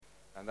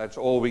And that's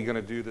all we're going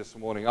to do this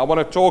morning. I want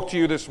to talk to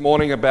you this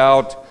morning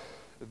about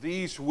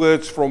these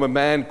words from a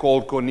man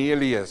called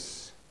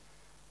Cornelius.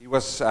 He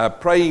was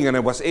praying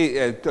and was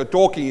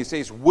talking. He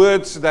says,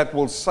 words that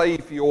will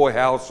save your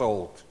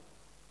household.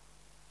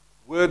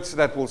 Words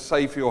that will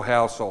save your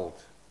household.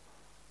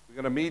 We're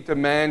going to meet a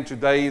man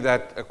today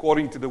that,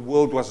 according to the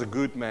world, was a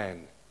good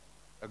man.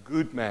 A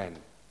good man.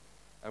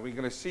 And we're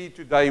going to see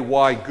today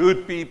why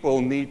good people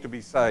need to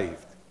be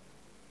saved.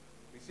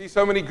 We see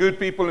so many good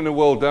people in the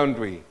world, don't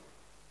we?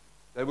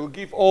 They will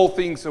give all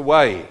things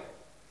away.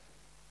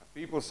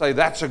 People say,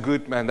 that's a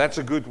good man, that's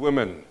a good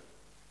woman.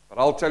 But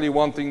I'll tell you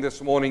one thing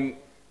this morning,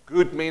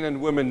 good men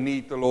and women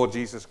need the Lord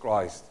Jesus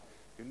Christ.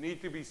 You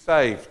need to be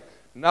saved.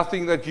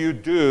 Nothing that you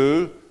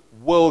do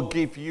will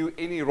give you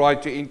any right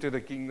to enter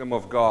the kingdom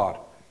of God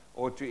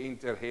or to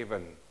enter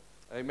heaven.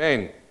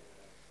 Amen.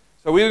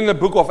 So we're in the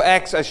book of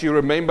Acts, as you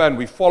remember, and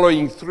we're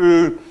following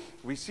through.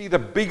 We see the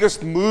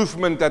biggest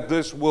movement that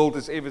this world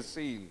has ever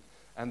seen,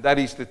 and that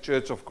is the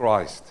Church of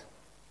Christ.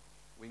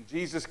 When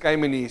Jesus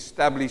came and He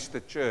established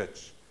the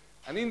church.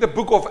 And in the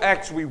book of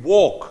Acts we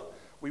walk.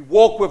 We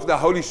walk with the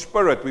Holy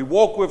Spirit. We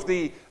walk with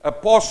the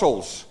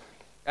apostles.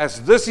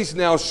 As this is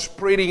now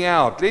spreading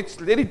out,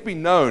 let it be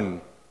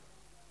known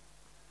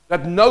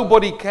that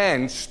nobody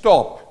can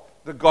stop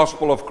the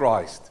gospel of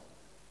Christ.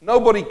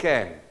 Nobody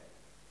can.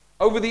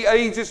 Over the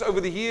ages,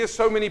 over the years,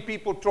 so many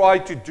people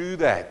tried to do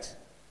that.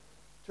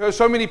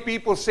 So many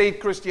people said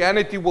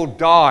Christianity will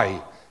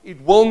die.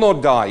 It will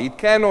not die. It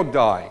cannot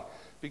die.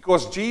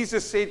 Because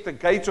Jesus said the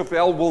gates of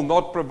hell will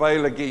not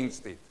prevail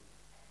against it.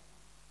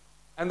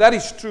 And that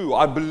is true.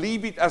 I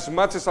believe it as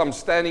much as I'm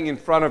standing in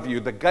front of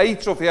you. The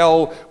gates of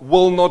hell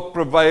will not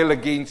prevail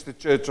against the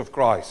Church of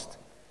Christ.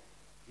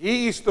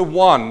 He is the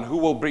one who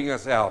will bring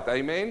us out.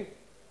 Amen?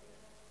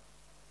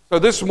 So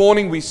this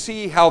morning we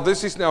see how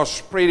this is now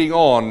spreading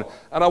on.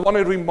 And I want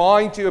to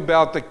remind you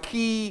about the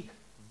key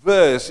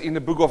verse in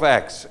the book of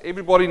Acts.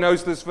 Everybody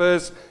knows this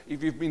verse.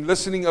 If you've been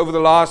listening over the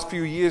last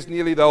few years,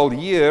 nearly the whole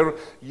year,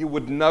 you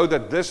would know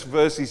that this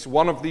verse is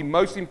one of the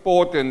most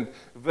important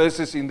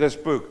verses in this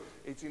book.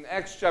 It's in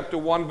Acts chapter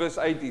 1 verse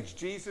 8. It's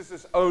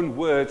Jesus' own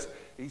words.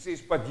 He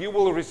says, but you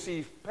will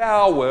receive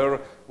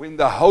power when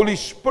the Holy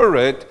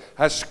Spirit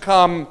has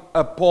come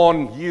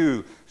upon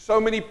you. So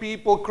many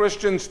people,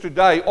 Christians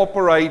today,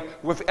 operate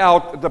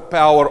without the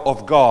power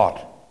of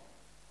God.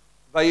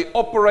 They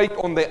operate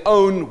on their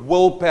own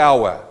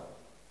willpower.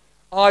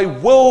 I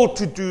will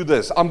to do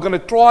this. I'm going to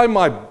try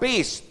my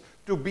best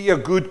to be a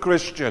good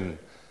Christian.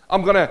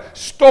 I'm going to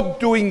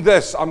stop doing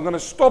this. I'm going to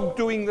stop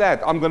doing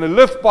that. I'm going to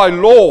live by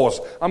laws.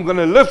 I'm going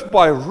to live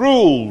by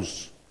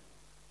rules.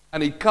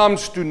 And it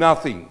comes to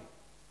nothing.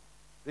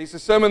 There's a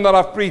sermon that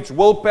I've preached,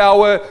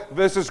 willpower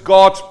versus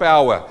God's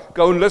power.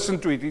 Go and listen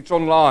to it. It's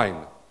online.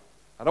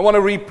 I don't want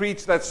to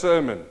re-preach that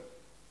sermon.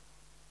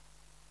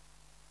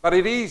 But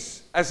it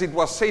is, as it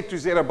was said to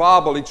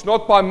Zerubbabel, it's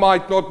not by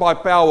might, not by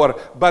power,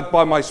 but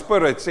by my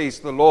Spirit, says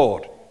the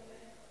Lord.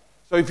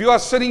 So if you are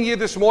sitting here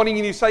this morning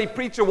and you say,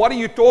 preacher, what are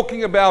you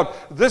talking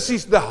about? This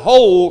is the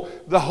whole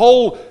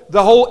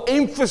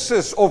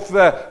emphasis of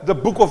the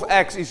book of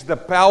Acts is the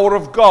power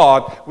of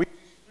God, which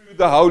is through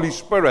the Holy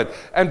Spirit.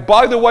 And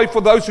by the way, for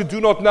those who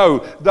do not know,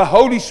 the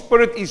Holy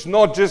Spirit is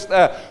not just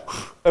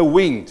a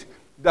wind.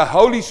 The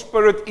Holy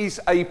Spirit is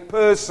a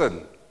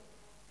person.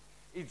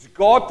 It's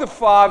God the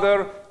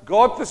Father,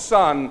 God the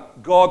Son,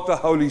 God the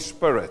Holy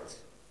Spirit.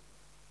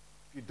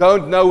 If you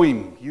don't know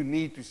Him, you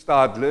need to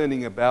start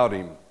learning about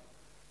Him.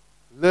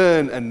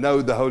 Learn and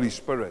know the Holy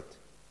Spirit.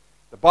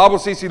 The Bible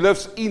says He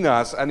lives in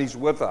us and He's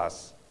with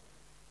us.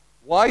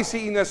 Why is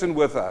He in us and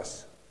with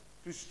us?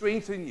 To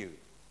strengthen you.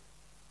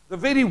 The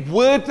very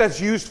word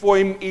that's used for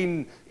Him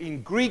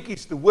in Greek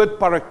is the word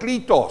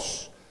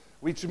parakletos,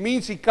 which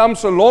means He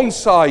comes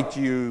alongside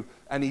you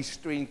and He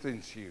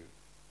strengthens you.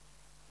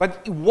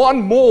 But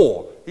one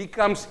more, He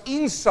comes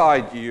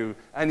inside you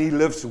and He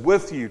lives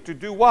with you. To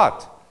do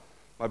what?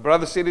 My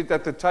brother said it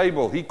at the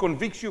table. He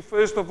convicts you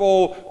first of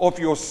all of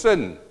your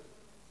sin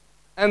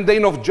and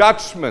then of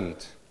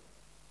judgment.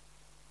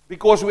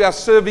 Because we are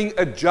serving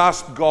a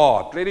just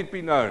God. Let it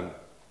be known.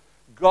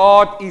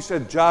 God is a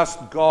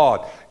just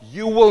God.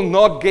 You will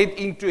not get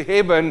into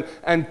heaven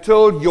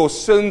until your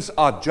sins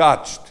are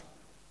judged.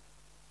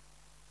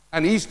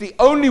 And He's the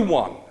only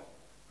one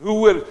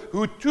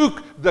who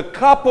took the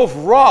cup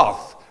of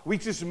wrath,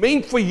 which is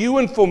meant for you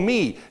and for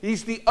me.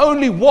 He's the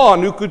only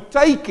one who could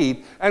take it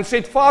and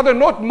said, Father,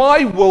 not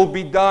my will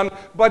be done,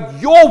 but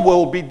your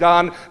will be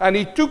done. And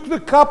He took the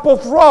cup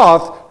of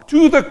wrath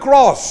to the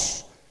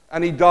cross,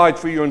 and He died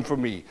for you and for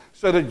me,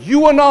 so that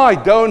you and I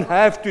don't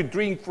have to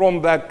drink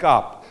from that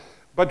cup.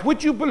 But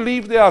would you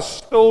believe there are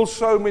still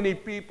so many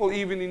people,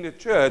 even in the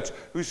church,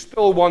 who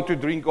still want to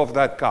drink of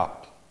that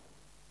cup?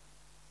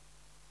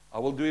 I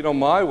will do it on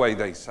my way,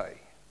 they say.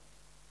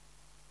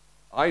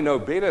 I know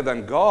better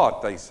than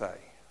God, they say.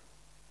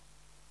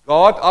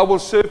 God, I will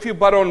serve you,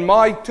 but on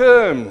my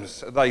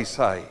terms, they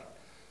say.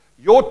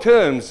 Your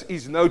terms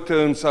is no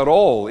terms at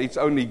all. It's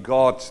only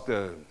God's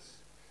terms.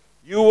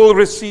 You will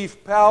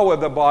receive power,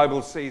 the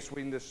Bible says,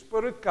 when the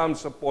Spirit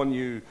comes upon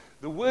you.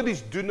 The word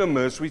is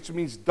dunamis, which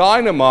means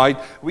dynamite,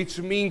 which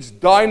means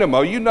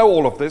dynamo. You know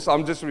all of this.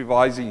 I'm just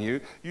revising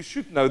you. You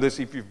should know this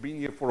if you've been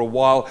here for a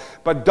while.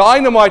 But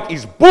dynamite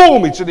is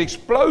boom, it's an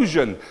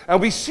explosion.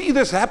 And we see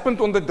this happened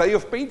on the day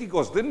of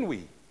Pentecost, didn't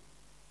we?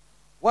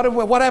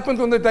 What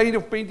happened on the day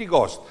of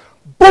Pentecost?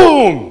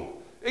 Boom!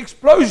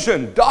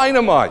 Explosion,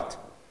 dynamite.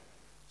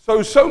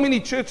 So many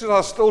churches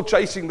are still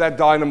chasing that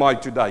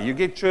dynamite today. You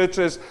get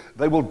churches,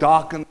 they will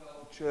darken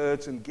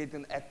church and get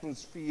an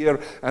atmosphere,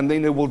 and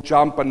then they will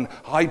jump and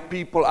hype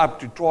people up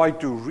to try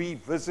to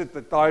revisit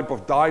the type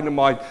of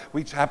dynamite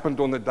which happened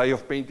on the day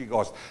of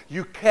Pentecost.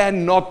 You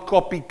cannot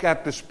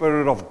copycat the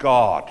Spirit of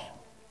God.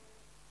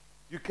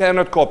 You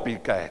cannot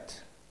copycat.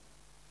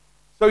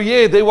 So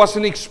yeah, there was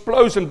an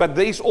explosion, but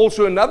there's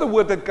also another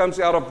word that comes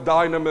out of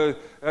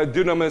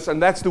dunamis,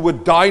 and that's the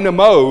word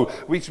dynamo,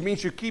 which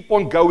means you keep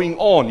on going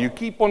on. You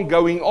keep on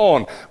going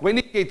on. When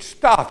it gets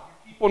tough,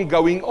 on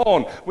going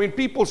on. When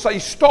people say,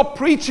 stop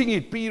preaching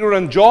it, Peter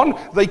and John,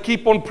 they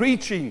keep on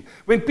preaching.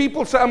 When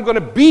people say, I'm going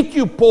to beat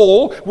you,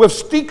 Paul, with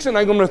sticks and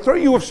I'm going to throw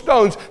you with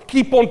stones,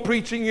 keep on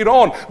preaching it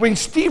on. When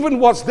Stephen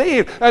was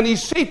there and he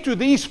said to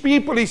these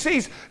people, he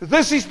says,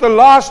 this is the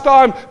last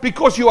time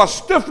because you are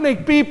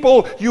stiff-necked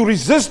people, you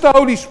resist the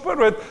Holy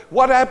Spirit.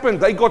 What happened?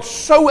 They got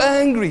so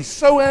angry,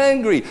 so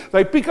angry.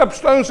 They picked up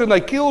stones and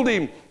they killed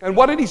him. And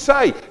what did he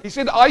say? He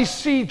said, I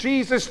see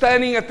Jesus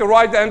standing at the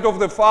right hand of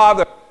the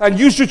Father. And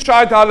you should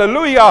shout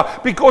hallelujah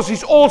because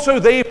he's also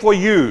there for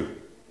you.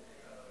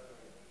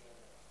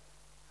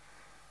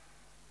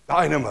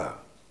 Dynamo.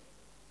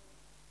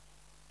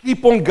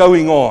 Keep on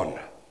going on.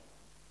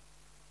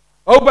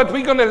 Oh, but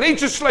we're going to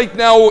legislate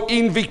now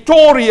in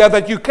Victoria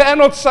that you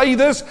cannot say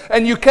this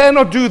and you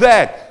cannot do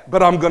that.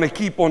 But I'm going to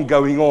keep on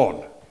going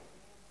on.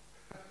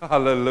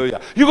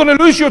 Hallelujah. You're going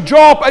to lose your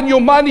job and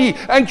your money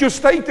and your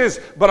status,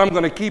 but I'm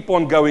going to keep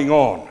on going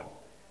on.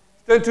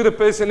 Turn to the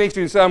person next to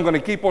you and say, I'm going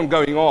to keep on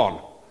going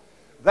on.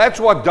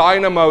 That's what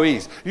dynamo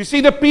is. You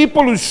see, the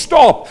people who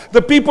stop,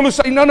 the people who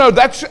say, no,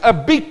 that's a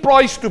big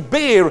price to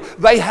bear,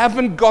 they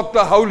haven't got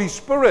the Holy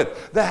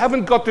Spirit. They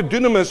haven't got the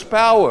dunamis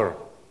power.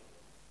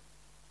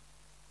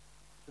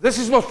 This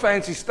is not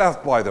fancy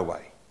stuff, by the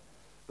way.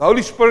 The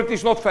Holy Spirit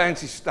is not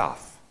fancy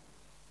stuff.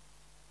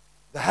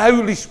 The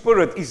Holy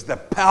Spirit is the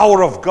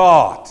power of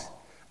God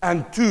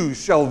and to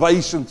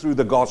salvation through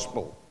the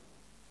gospel.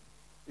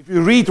 If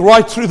you read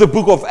right through the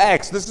book of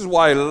Acts, this is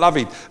why I love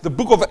it.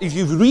 If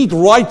you read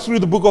right through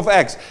the book of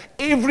Acts,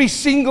 every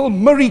single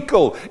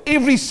miracle,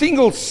 every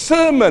single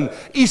sermon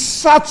is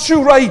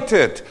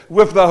saturated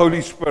with the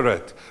Holy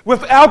Spirit.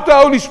 Without the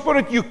Holy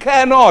Spirit, you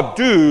cannot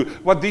do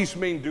what these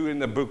men do in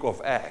the book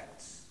of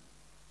Acts.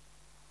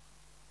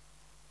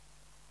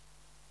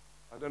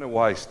 I don't know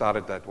why I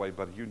started that way,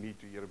 but you need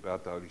to hear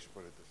about the Holy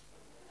Spirit this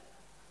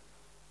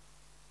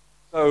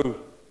morning.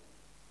 So,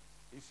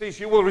 he says,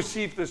 you will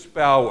receive this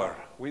power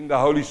when the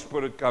Holy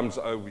Spirit comes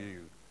over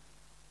you.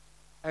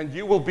 And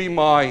you will be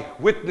my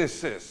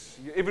witnesses.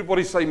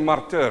 Everybody say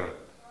martyr.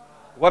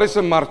 What is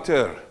a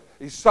martyr?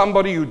 It's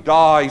somebody who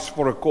dies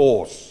for a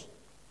cause.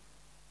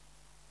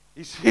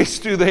 He says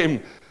to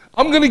them,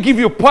 I'm going to give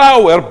you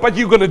power, but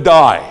you're going to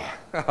die.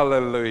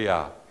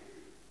 Hallelujah.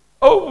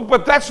 Oh,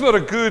 but that's not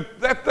a good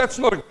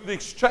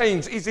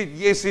exchange, is it?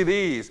 Yes, it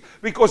is.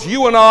 Because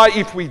you and I,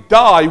 if we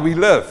die, we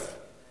live.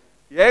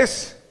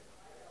 Yes?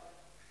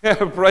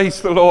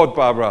 Praise the Lord,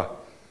 Barbara.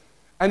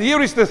 And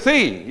here is the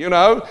thing,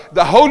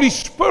 the Holy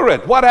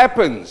Spirit, what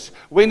happens?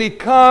 When it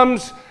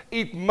comes,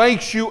 it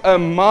makes you a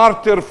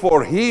martyr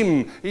for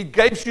Him. It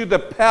gives you the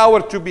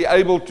power to be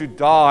able to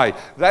die.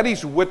 That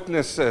is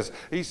witnesses.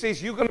 He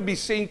says, you're going to be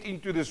sent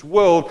into this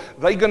world.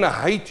 They're going to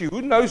hate you.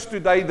 Who knows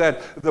today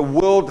that the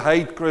world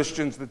hates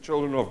Christians, the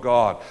children of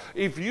God?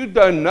 If you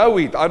don't know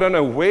it, I don't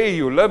know where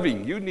you're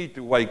living. You need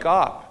to wake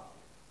up.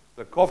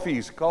 The coffee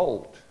is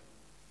cold.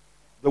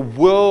 The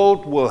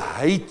world will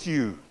hate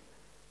you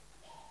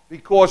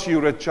because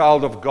you're a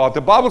child of God.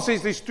 The Bible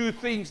says there's two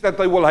things that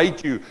they will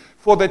hate you.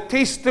 For the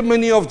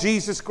testimony of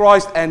Jesus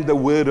Christ and the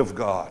Word of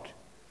God.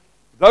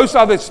 Those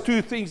are the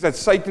two things that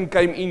Satan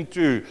came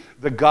into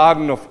the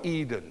Garden of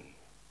Eden.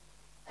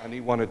 And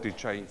he wanted to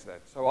change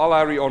that. So I'll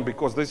hurry on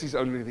because this is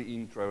only the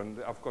intro and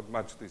I've got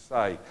much to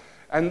say.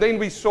 And then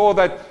we saw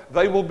that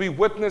they will be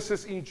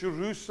witnesses in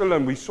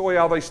Jerusalem. We saw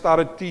how they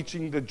started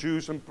teaching the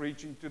Jews and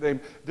preaching to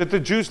them. Did the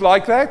Jews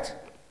like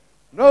that?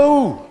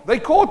 No, they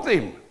caught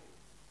them.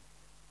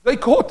 They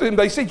caught them.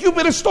 They said, you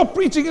better stop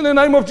preaching in the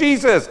name of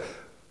Jesus.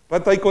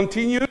 But they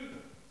continued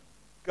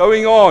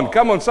going on.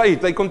 Come on, say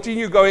it. They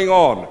continue going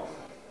on.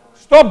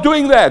 Stop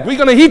doing that. We're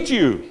going to hit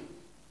you.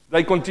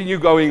 They continue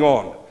going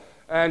on.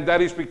 And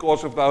that is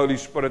because of the Holy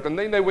Spirit. And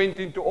then they went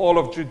into all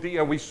of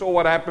Judea. We saw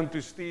what happened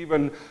to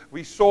Stephen.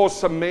 We saw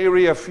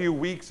Samaria a few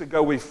weeks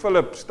ago where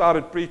Philip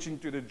started preaching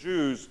to the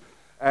Jews.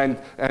 And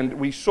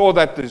we saw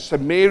that the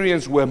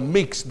Samaritans were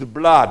mixed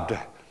blood.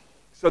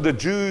 So the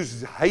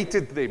Jews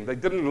hated them. They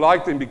didn't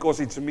like them because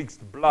it's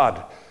mixed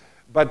blood.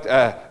 But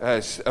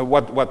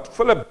what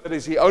Philip did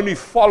is he only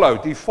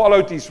followed. He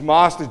followed his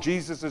master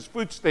Jesus'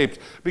 footsteps.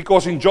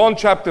 Because in John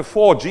chapter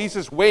 4,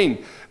 Jesus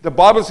went. The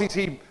Bible says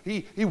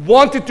he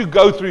wanted to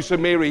go through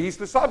Samaria. His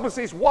disciples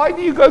says, why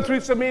do you go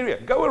through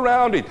Samaria? Go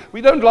around it. We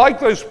don't like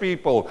those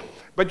people.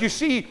 But you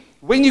see,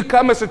 when you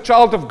come as a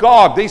child of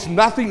God, there's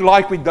nothing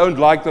like we don't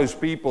like those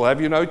people.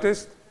 Have you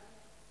noticed?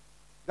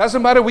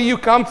 Doesn't matter where you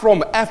come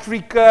from,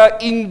 Africa,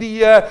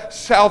 India,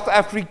 South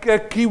Africa,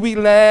 Kiwi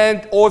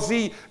land,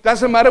 Aussie.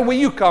 Doesn't matter where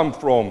you come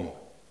from.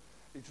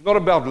 It's not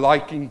about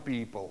liking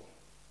people.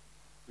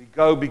 We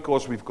go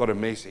because we've got a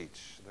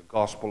message, the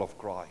gospel of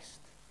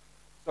Christ.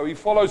 So he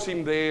follows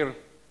him there.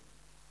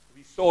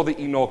 We saw the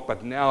Enoch,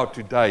 but now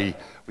today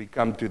we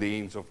come to the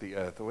ends of the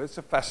earth. Well, it's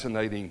a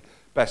fascinating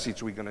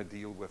passage we're going to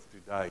deal with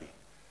today.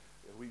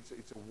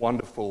 It's a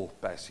wonderful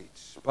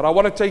passage. But I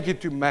want to take you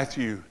to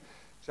Matthew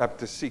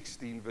chapter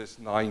 16, verse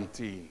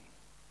 19.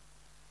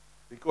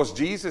 Because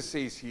Jesus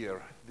says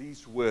here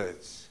these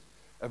words,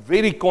 a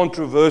very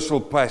controversial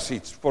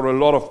passage for a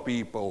lot of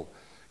people.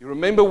 You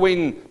remember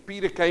when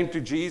Peter came to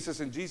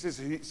Jesus and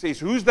Jesus says,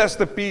 who does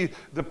the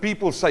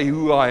people say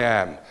who I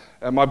am?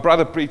 My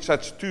brother preached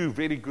such two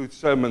very good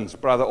sermons.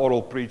 Brother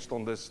Oral preached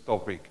on this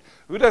topic.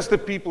 Who does the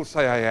people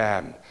say I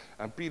am?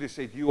 And Peter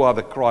said, you are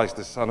the Christ,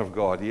 the Son of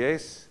God.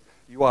 Yes,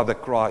 you are the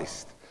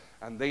Christ.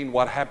 And then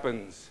what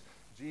happens?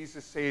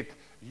 Jesus said,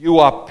 you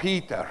are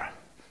Peter,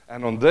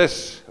 and on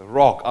this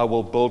rock I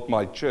will build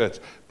my church.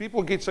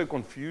 People get so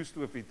confused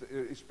with it,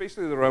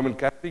 especially the Roman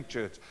Catholic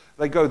Church.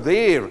 They go,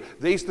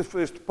 there's the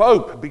first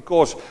pope,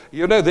 because,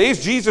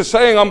 there's Jesus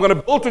saying, I'm going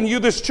to build on you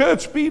this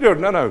church, Peter.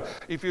 No.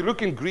 If you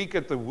look in Greek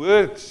at the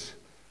words,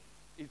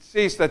 it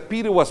says that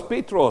Peter was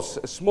Petros,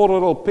 a small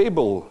little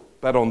pebble,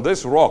 but on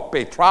this rock,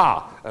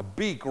 Petra, a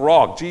big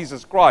rock,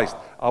 Jesus Christ,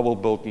 I will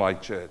build my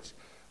church.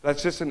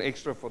 That's just an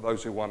extra for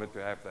those who wanted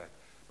to have that.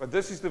 But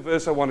this is the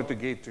verse I wanted to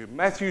get to.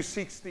 Matthew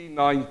 16,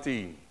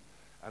 19.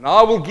 And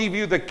I will give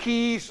you the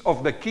keys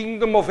of the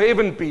kingdom of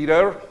heaven,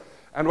 Peter.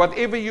 And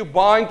whatever you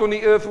bind on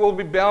the earth will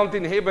be bound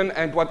in heaven.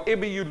 And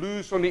whatever you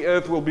loose on the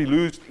earth will be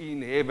loosed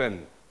in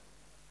heaven.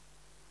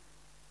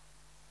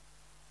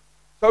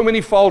 So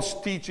many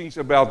false teachings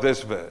about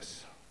this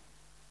verse.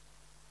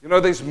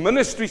 There's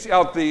ministries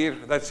out there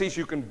that says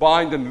you can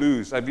bind and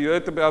loose. Have you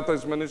heard about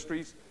those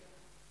ministries?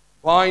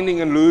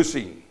 Binding and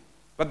loosing.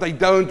 But they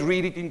don't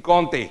read it in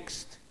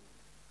context.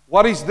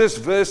 What is this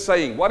verse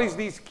saying? What is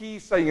these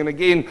keys saying? And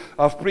again,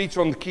 I've preached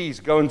on keys.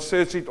 Go and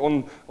search it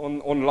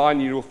online.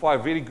 You'll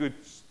find very good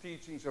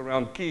teachings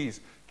around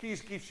keys.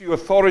 Keys gives you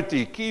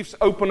authority. Keys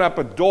open up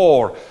a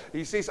door.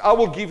 He says, I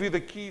will give you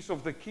the keys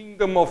of the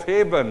kingdom of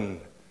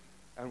heaven.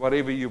 And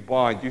whatever you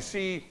bind. You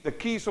see, the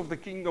keys of the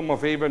kingdom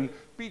of heaven,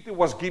 Peter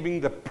was giving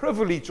the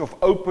privilege of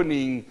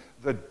opening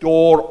the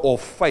door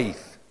of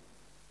faith.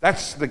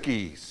 That's the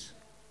keys.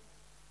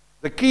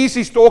 The keys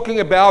he's talking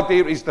about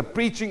there is the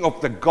preaching of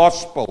the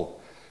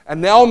gospel.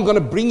 And now I'm going to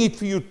bring it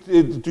for you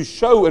to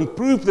show and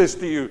prove this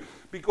to you.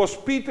 Because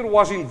Peter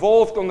was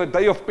involved on the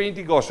day of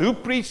Pentecost. Who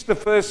preached the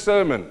first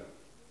sermon?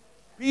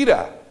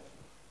 Peter.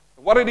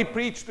 What did he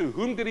preach to?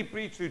 Whom did he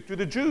preach to? To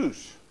the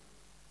Jews.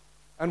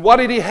 And what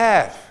did he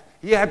have?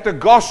 He had the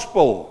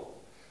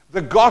gospel.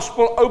 The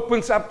gospel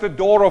opens up the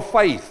door of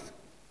faith.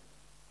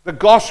 The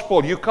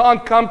gospel. You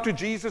can't come to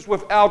Jesus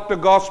without the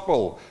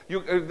gospel.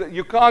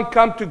 You can't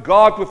come to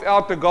God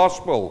without the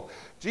gospel.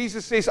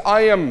 Jesus says,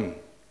 I am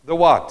the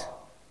what?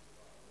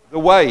 The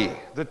way,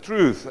 the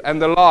truth,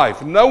 and the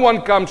life. No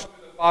one comes to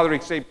the Father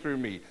except through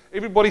me.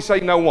 Everybody say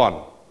no one. No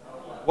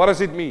one. What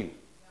does it mean?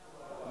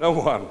 No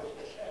one.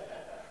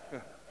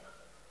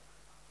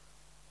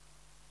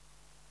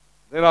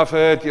 Then I've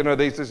heard,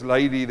 there's this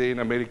lady there in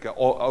America,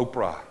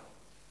 Oprah.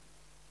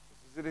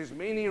 There's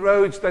many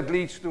roads that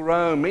leads to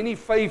Rome, many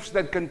faiths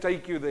that can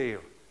take you there.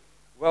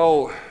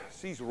 Well,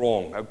 she's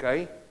wrong,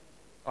 okay?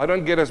 I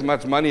don't get as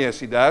much money as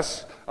she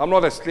does. I'm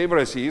not as clever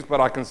as she is,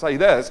 but I can say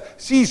this.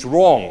 She's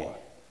wrong.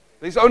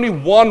 There's only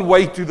one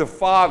way to the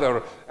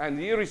Father, and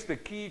here is the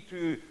key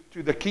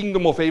to the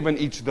kingdom of heaven.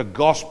 It's the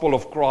gospel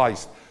of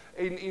Christ.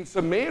 In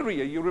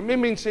Samaria, you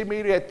remember in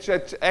Samaria,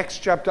 Acts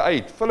chapter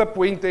 8, Philip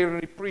went there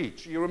and he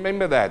preached. You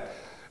remember that?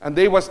 And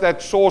there was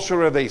that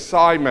sorcerer there,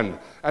 Simon.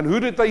 And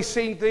who did they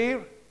send there?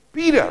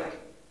 Peter.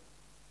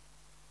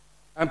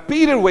 And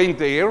Peter went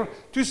there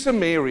to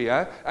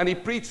Samaria and he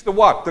preached the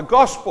what? The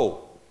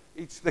gospel.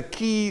 It's the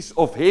keys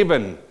of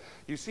heaven.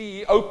 You see,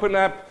 he opened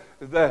up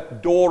the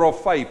door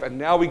of faith. And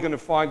now we're going to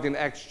find in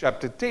Acts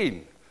chapter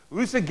 10.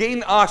 Who's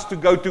again asked to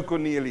go to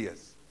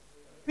Cornelius?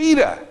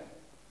 Peter.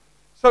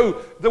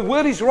 So the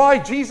word is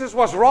right. Jesus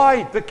was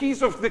right. The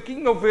keys of the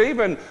kingdom of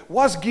heaven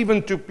was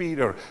given to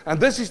Peter. And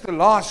this is the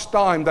last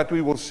time that we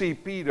will see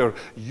Peter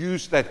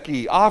use that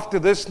key. After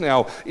this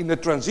now, in the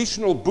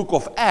transitional book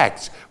of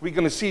Acts, we're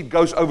going to see it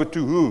goes over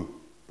to who?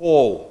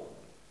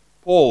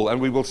 Paul.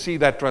 And we will see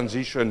that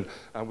transition.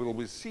 And we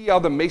will see how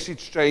the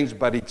message changed,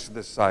 but it's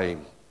the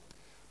same.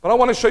 But I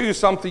want to show you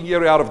something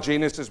here out of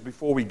Genesis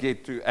before we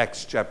get to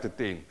Acts chapter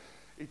 10.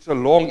 It's a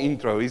long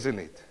intro, isn't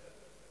it?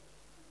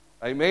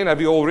 Amen. Have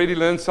you already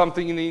learned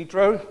something in the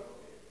intro?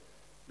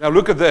 Now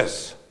look at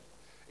this.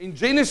 In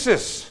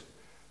Genesis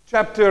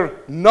chapter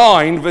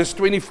 9, verse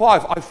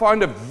 25, I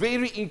find a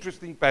very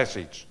interesting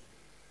passage.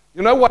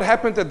 You know what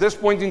happened at this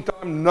point in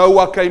time?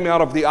 Noah came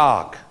out of the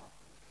ark.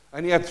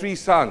 And he had 3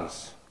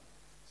 sons.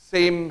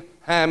 Sem,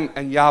 Ham,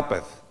 and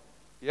Japheth.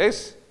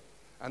 Yes?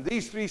 And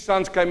these 3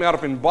 sons came out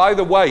of him. By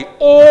the way,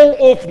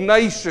 all of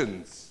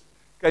nations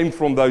came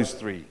from those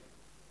 3.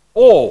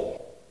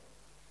 All.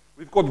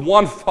 We've got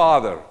one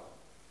father,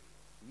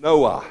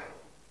 Noah.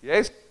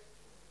 Yes?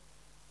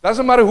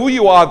 Doesn't matter who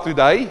you are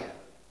today.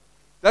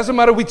 Doesn't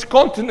matter which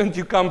continent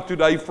you come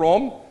today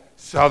from.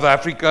 South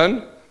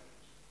African.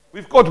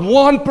 We've got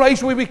one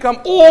place where we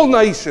come. All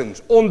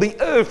nations on the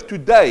earth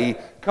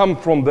today come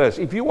from this.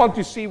 If you want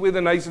to see where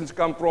the nations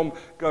come from,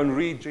 go and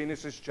read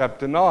Genesis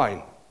chapter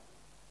 9.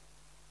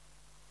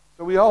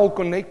 So we are all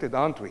connected,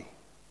 aren't we?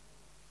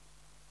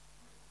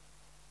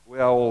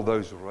 Where are all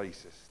those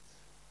racists?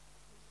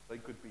 They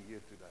could be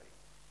here today.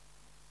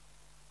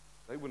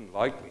 They wouldn't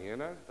like me, you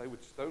know. They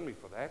would stone me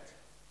for that.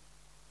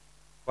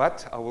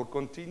 But I will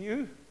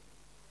continue.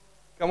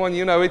 Come on,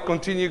 you know it.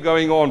 Continue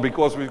going on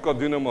because we've got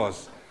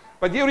dynamos.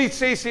 But here it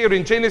says here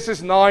in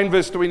Genesis 9,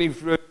 verse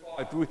 25,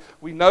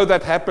 we know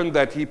that happened,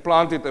 that he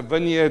planted a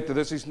vineyard.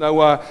 This is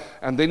Noah.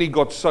 And then he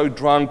got so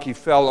drunk, he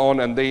fell on.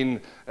 And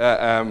then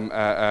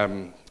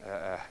Ham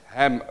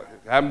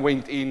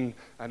went in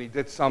and he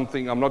did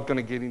something. I'm not going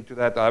to get into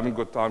that. I haven't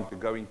got time to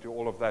go into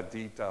all of that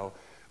detail.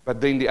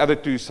 But then the other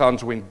 2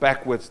 sons went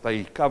backwards.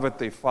 They covered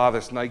their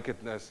father's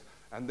nakedness.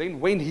 And then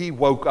when he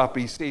woke up,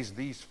 he says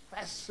these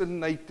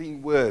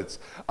fascinating words.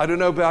 I don't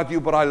know about you,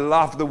 but I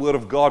love the Word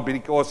of God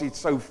because it's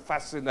so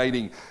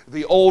fascinating.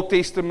 The Old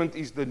Testament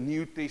is the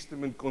New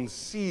Testament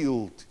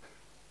concealed.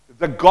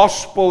 The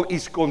gospel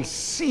is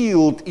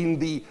concealed in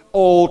the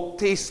Old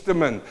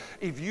Testament.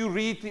 If you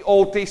read the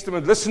Old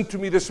Testament, listen to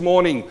me this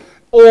morning,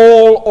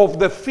 all of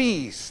the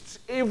feasts,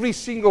 every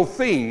single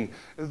thing,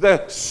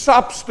 the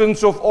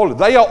substance of all,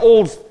 they are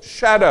all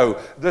shadow.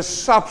 The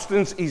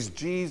substance is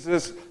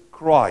Jesus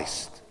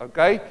Christ.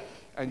 Okay?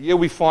 And here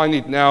we find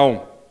it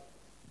now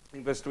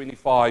in verse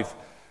 25.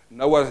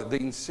 Noah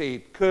then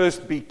said,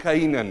 "Cursed be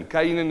Canaan."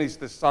 Canaan is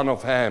the son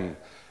of Ham.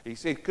 He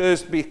said,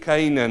 "Cursed be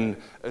Canaan,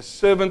 a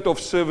servant of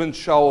servants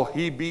shall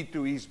he be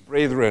to his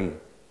brethren."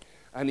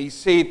 And he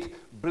said,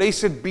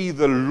 "Blessed be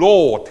the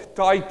Lord,"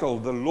 title,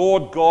 the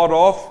Lord God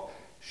of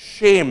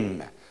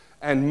Shem,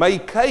 "and may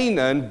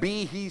Canaan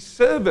be his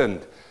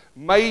servant.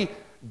 May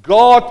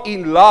God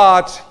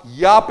enlarge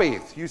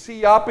Japheth." You see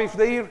Japheth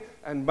there?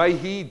 "And may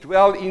he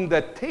dwell in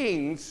the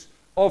tents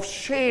of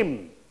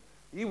Shem."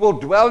 He will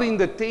dwell in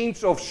the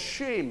tents of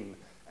Shem.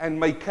 "And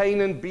may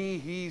Canaan be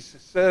his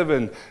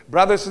servant."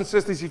 Brothers and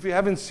sisters, if you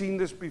haven't seen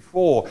this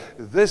before,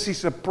 this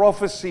is a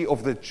prophecy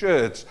of the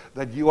church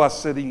that you are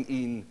sitting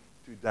in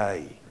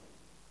today.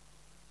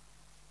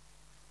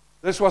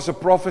 This was a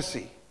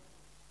prophecy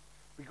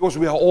because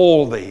we are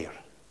all there.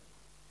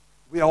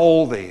 We are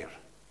all there.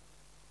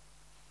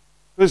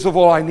 First of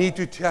all, I need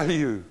to tell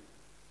you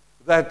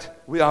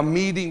that we are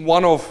meeting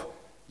one of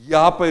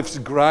Japheth's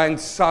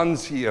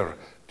grandsons here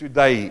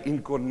today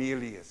in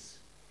Cornelius.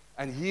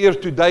 And here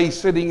today,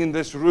 sitting in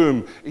this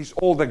room, is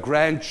all the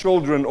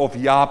grandchildren of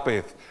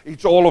Japheth.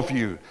 It's all of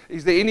you.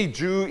 Is there any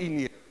Jew in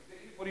here? Is there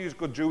anybody who's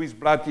got Jewish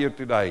blood here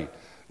today?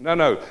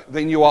 No.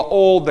 Then you are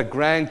all the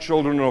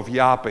grandchildren of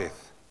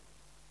Japheth.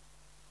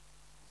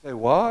 Say,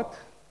 what?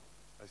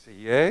 I say,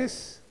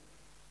 yes.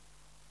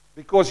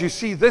 Because you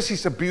see, this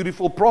is a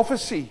beautiful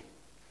prophecy.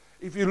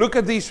 If you look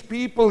at these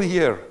people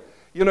here,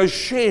 you know,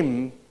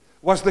 Shem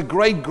was the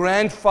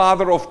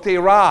great-grandfather of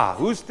Terah.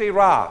 Who's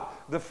Terah?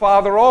 The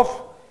father of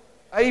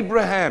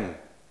Abraham.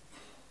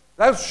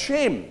 That's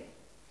Shem.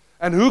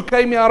 And who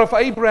came out of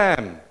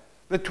Abraham?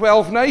 The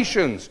 12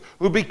 nations,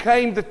 who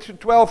became the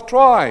 12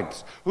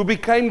 tribes, who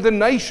became the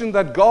nation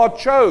that God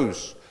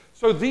chose.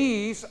 So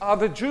these are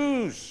the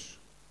Jews.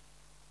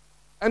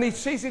 And he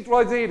says it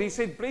right there. He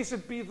said,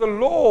 "Blessed be the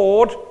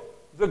Lord,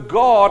 the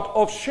God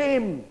of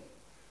Shem."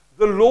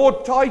 The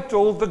Lord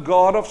titled the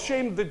God of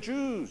Shem, the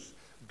Jews.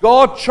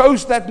 God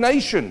chose that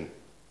nation.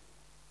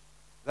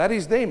 That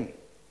is them.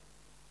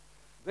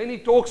 Then he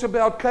talks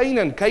about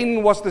Canaan.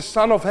 Canaan was the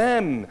son of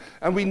Ham.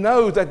 And we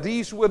know that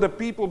these were the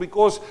people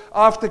because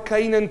after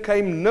Canaan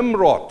came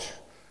Nimrod.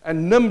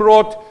 And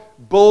Nimrod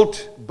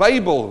built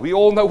Babel. We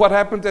all know what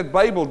happened at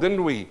Babel,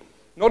 didn't we?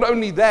 Not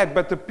only that,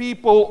 but the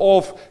people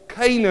of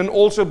Canaan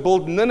also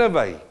built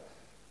Nineveh.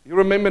 You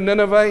remember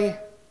Nineveh?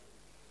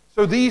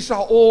 So these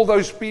are all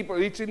those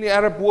people. It's in the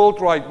Arab world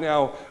right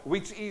now,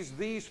 which is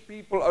these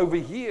people over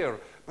here.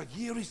 But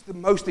here is the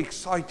most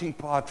exciting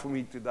part for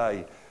me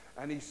today.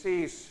 And he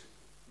says,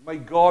 may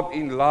God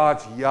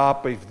enlarge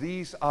Japheth.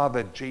 These are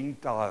the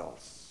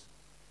Gentiles.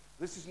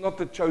 This is not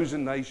the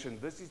chosen nation.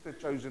 This is the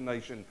chosen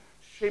nation.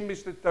 Shem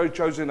is the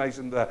chosen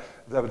nation. The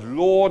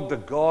Lord, the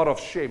God of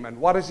Shem. And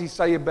what does he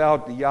say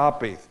about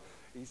Japheth?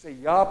 He says,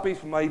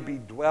 Japheth may be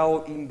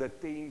dwell in the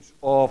tents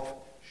of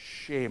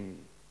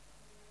Shem.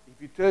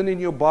 If you turn in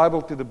your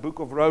Bible to the book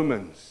of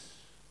Romans,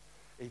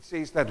 it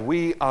says that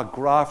we are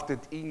grafted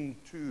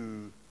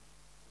into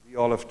the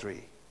olive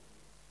tree.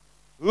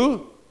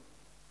 Who?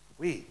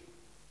 We.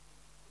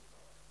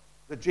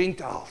 The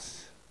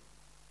Gentiles.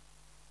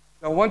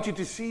 I want you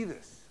to see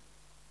this.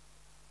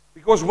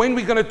 Because when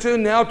we're going to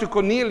turn now to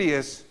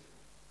Cornelius,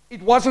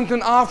 it wasn't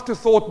an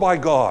afterthought by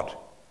God.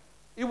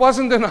 It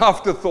wasn't an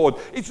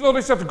afterthought. It's not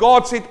as if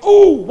God said,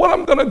 oh, what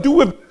I'm going to do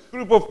with this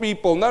group of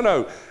people.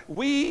 No.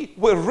 We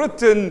were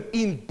written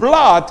in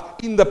blood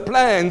in the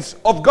plans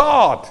of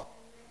God.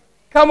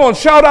 Come on,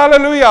 shout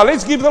hallelujah.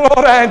 Let's give the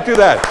Lord a hand to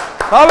that.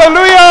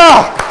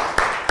 Hallelujah.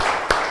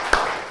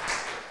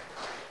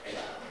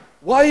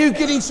 Why are you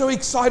getting so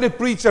excited,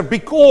 preacher?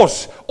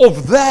 Because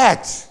of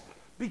that.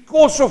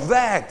 Because of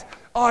that.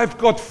 I've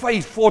got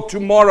faith for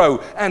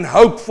tomorrow and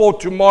hope for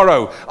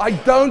tomorrow. I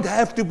don't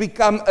have to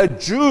become a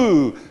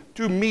Jew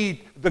to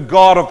meet the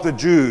God of the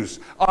Jews.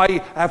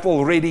 I have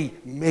already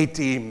met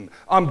him.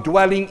 I'm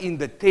dwelling in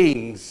the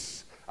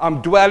tents.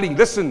 I'm dwelling,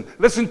 listen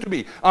to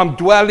me. I'm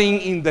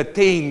dwelling in the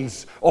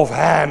tents of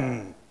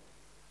Ham.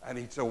 And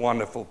it's a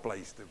wonderful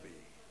place to be.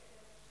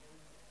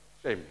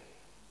 Shame.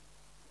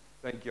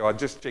 Thank you. I'll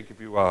just check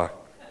if you are.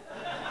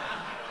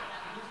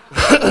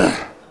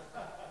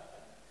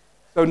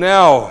 So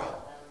now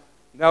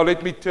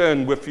let me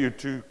turn with you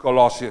to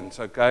Colossians,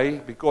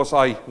 okay? Because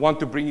I want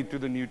to bring you to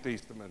the New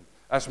Testament,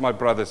 as my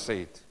brother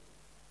said.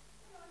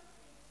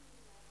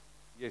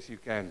 Yes, you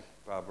can,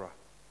 Barbara.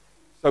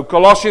 So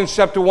Colossians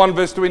chapter 1,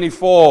 verse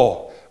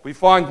 24. We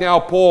find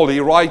now Paul, he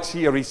writes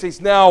here, he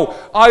says, now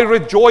I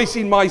rejoice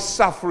in my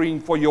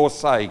suffering for your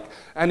sake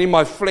and in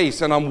my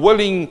flesh, and I'm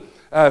willing,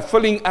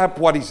 filling up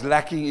what is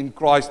lacking in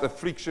Christ's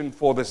affliction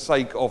for the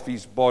sake of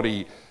his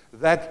body.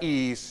 That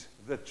is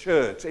the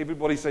church.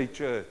 Everybody say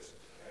church.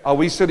 Are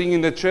we sitting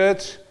in the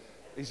church?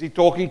 Is he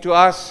talking to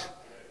us?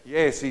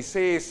 Yes, he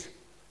says,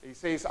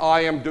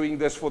 I am doing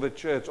this for the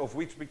church, of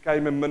which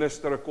became a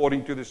minister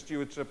according to the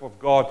stewardship of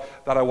God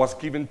that I was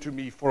given to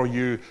me for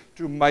you,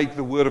 to make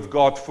the word of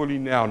God fully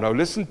known. Now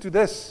listen to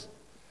this.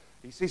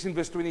 He says in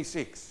verse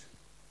 26,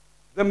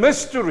 the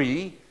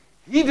mystery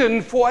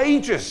hidden for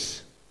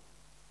ages.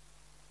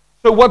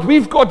 So what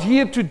we've got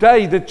here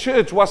today, the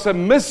church, was a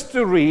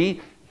mystery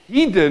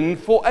hidden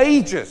for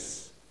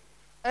ages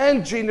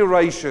and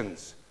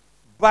generations.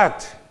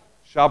 But,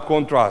 sharp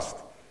contrast,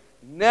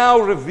 now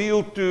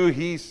revealed to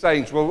his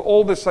saints. Well,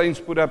 all the saints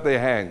put up their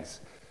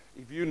hands.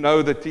 If you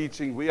know the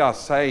teaching, we are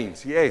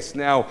saints. Yes,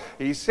 now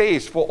he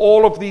says, for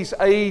all of these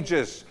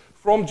ages,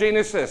 from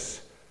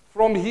Genesis,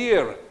 from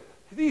here,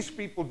 these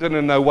people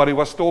didn't know what he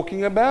was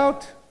talking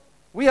about.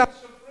 We are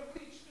so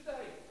privileged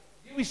today.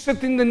 Here we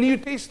sit in the New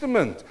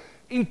Testament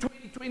in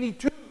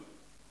 2022.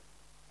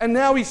 And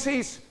now he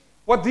says,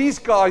 what these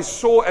guys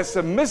saw as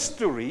a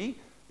mystery,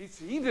 it's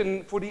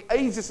hidden for the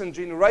ages and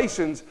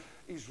generations,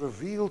 is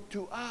revealed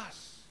to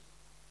us.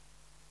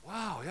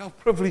 Wow, how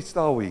privileged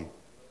are we?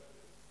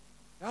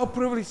 How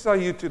privileged are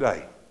you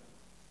today?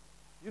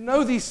 You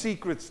know these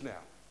secrets now.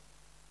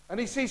 And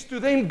he says, to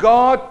them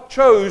God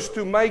chose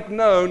to make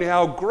known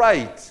how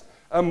great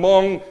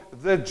among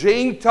the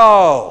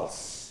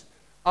Gentiles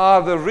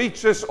are the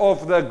riches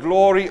of the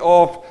glory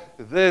of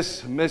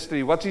this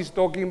mystery. What's he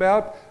talking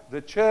about? The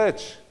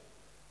church.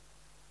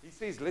 He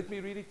says, let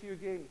me read it to you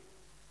again.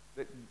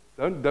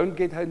 Don't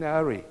get in a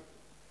hurry.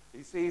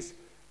 He says,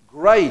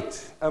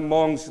 great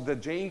amongst the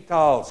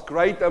Gentiles,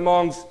 great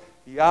amongst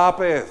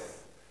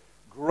Japheth,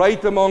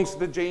 great amongst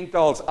the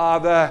Gentiles are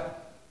the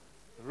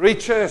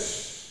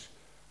riches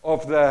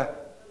of the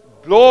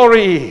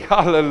glory.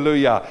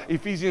 Hallelujah.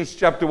 Ephesians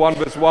chapter 1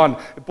 verse 1.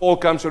 Paul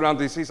comes around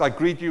and he says, I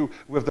greet you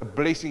with the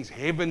blessings,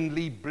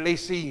 heavenly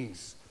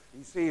blessings.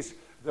 He says,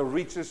 the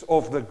riches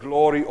of the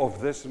glory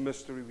of this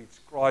mystery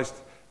which Christ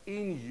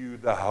in you,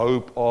 the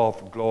hope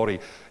of glory.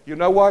 You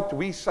know what?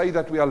 We say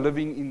that we are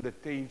living in the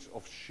tents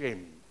of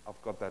Shem. I've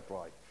got that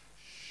right.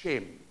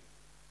 Shem.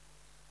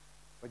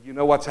 But you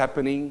know what's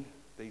happening?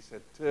 There's a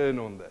turn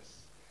on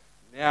this.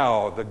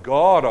 Now, the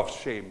God of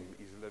Shem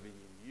is living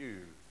in you,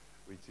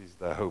 which is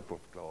the hope of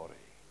glory.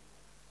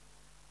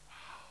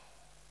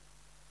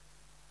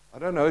 I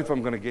don't know if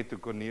I'm going to get to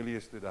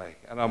Cornelius today,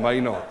 and I may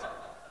not.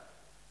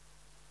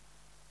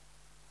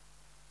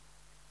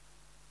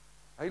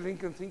 Hey,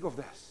 Lincoln, think of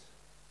this.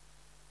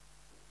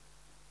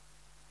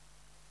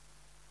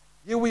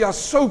 Here we are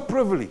so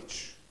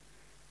privileged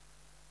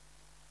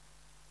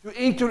to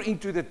enter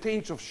into the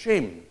tents of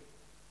Shem,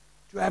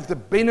 to have the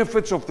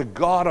benefits of the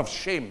God of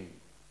Shem.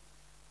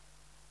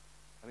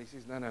 And he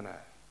says, no.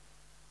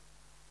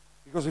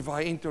 Because if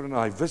I enter and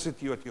I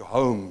visit you at your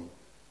home,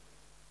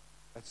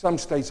 at some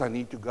stage I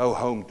need to go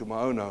home to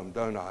my own home,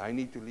 don't I? I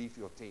need to leave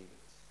your tent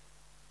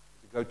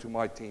to go to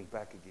my tent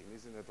back again.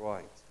 Isn't it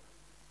right?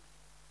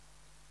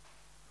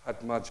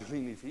 But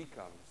Marjeline, if he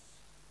comes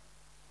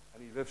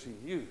and he lives in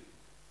you,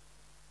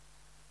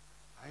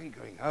 I ain't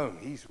going home.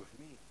 He's with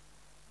me.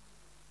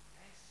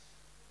 Yes.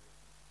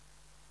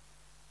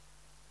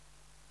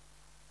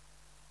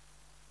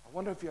 I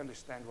wonder if you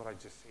understand what I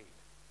just said.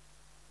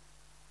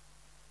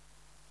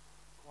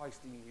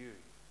 Christ in you.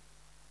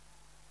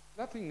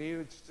 Nothing new.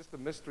 It's just a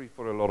mystery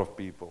for a lot of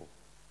people.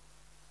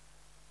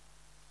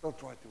 Still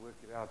try to work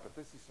it out, but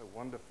this is so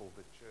wonderful,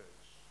 the church.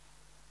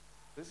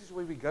 This is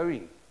where we're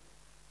going.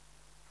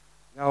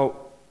 Now,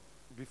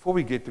 before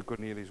we get to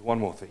Cornelius, one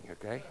more thing,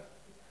 okay?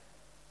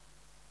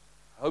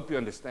 I hope you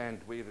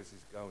understand where this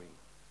is going.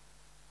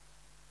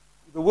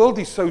 The world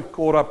is so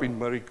caught up in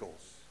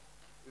miracles,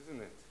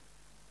 isn't it?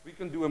 We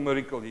can do a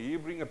miracle here. You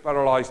bring a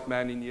paralyzed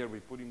man in here, we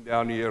put him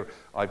down here,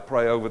 I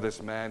pray over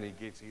this man, he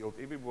gets healed.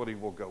 Everybody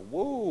will go,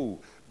 whoa,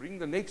 bring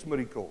the next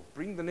miracle,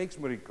 bring the next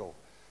miracle.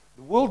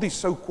 The world is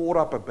so caught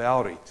up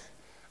about it.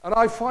 And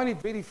I find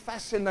it very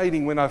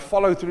fascinating when I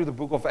follow through the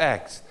book of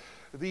Acts,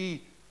 the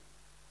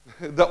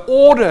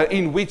order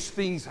in which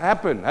things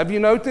happen. Have you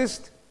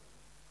noticed?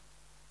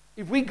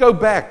 If we go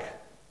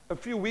back a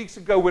few weeks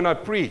ago when I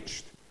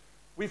preached,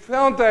 we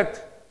found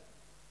that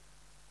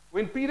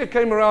when Peter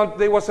came around,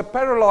 there was a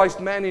paralyzed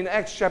man in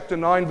Acts chapter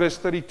 9, verse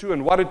 32.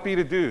 And what did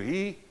Peter do?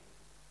 He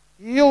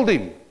healed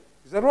him.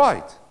 Is that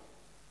right?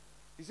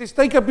 He says,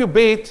 take up your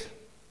bed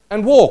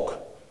and walk.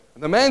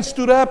 And the man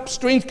stood up,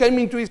 strength came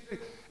into his...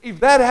 If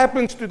that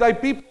happens today,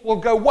 people will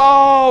go,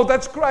 wow,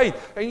 that's great.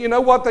 And you know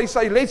what they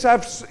say? Let's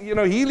have,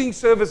 healing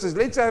services.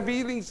 Let's have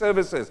healing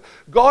services.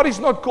 God is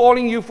not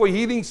calling you for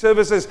healing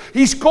services.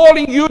 He's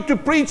calling you to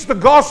preach the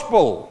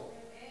gospel.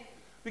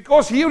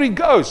 Because here he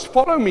goes.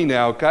 Follow me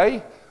now,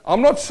 okay?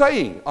 I'm not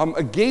saying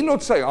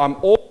I'm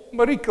all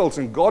miracles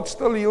and God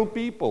still heal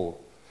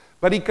people.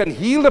 But he can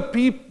heal a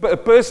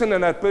person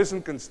and that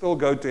person can still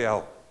go to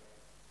hell.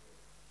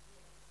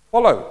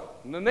 Follow.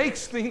 And the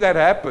next thing that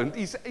happened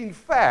is, in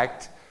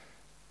fact,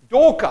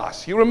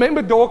 Dorcas. You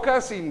remember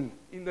Dorcas in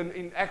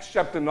Acts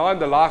chapter 9,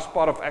 the last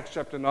part of Acts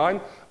chapter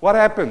 9? What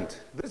happened?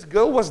 This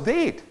girl was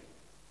dead.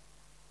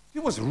 She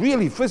was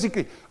really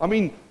physically,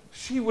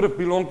 she would have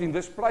belonged in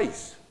this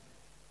place.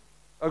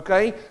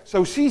 Okay?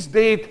 So she's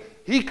dead.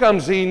 He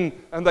comes in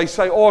and they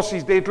say, oh,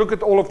 she's dead. Look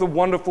at all of the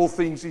wonderful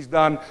things he's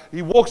done.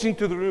 He walks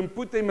into the room,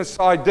 put them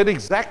aside, did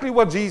exactly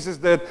what Jesus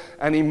did,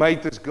 and he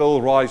made this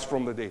girl rise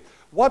from the dead.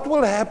 What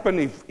will happen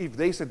if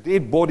there's a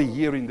dead body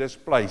here in this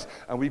place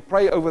and we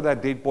pray over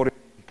that dead body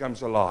and it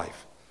becomes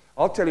alive?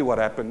 I'll tell you what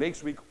happened.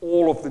 Next week,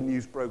 all of the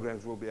news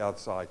programs will be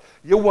outside.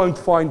 You won't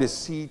find a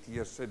seat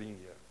here sitting here.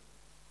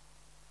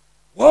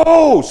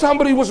 Whoa,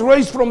 somebody was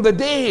raised from the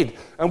dead.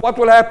 And what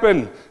will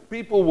happen?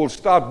 People will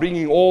start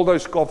bringing all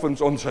those coffins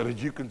on so that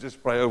you can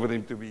just pray over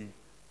them to be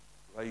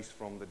raised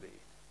from the dead.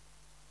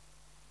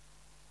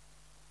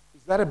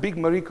 Is that a big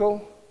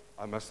miracle?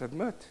 I must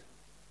admit.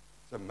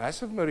 It's a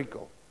massive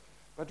miracle.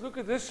 But look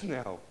at this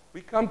now.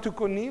 We come to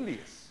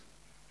Cornelius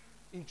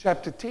in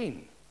chapter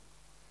 10.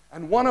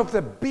 And one of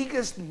the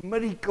biggest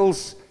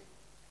miracles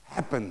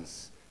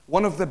happens.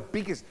 One of the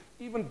biggest,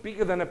 even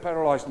bigger than a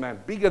paralyzed man,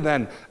 bigger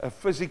than a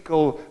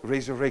physical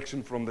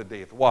resurrection from the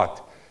dead.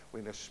 What?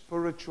 When a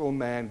spiritual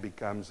man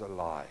becomes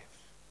alive.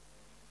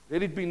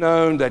 Let it be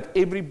known that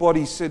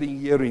everybody sitting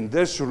here in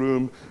this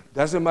room,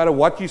 doesn't matter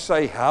what you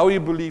say, how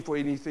you believe or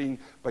anything,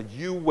 but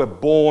you were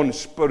born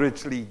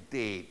spiritually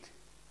dead.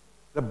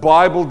 The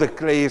Bible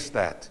declares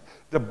that.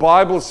 The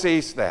Bible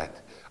says that.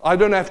 I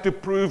don't have to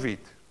prove it.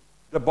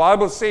 The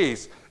Bible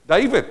says,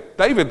 David,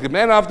 the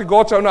man after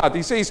God's own heart,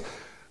 he says,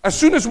 as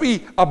soon as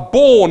we are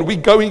born, we're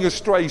going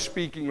astray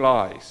speaking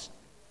lies.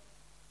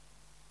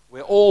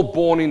 We're all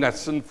born in that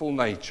sinful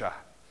nature.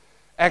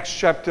 Acts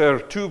chapter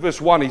 2 verse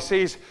 1, he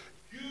says,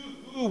 you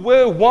who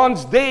were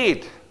once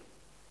dead,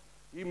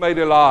 he made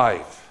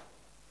alive.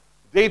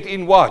 Dead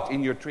in what?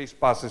 In your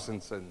trespasses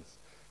and sins.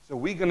 So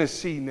we're going to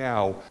see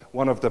now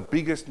one of the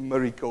biggest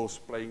miracles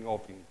playing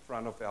off in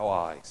front of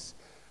our eyes.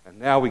 And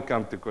now we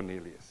come to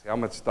Cornelius. How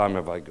much time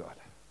have I got?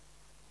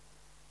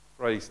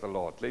 Praise the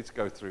Lord. Let's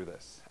go through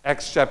this.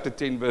 Acts chapter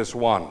 10 verse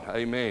 1.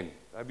 Amen.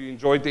 Have you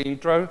enjoyed the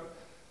intro?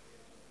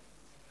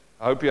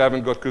 I hope you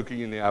haven't got cooking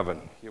in the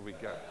oven. Here we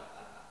go.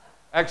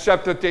 Acts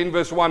chapter 10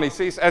 verse 1. It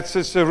says, at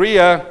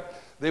Caesarea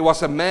there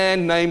was a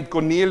man named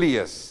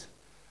Cornelius,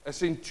 a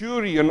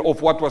centurion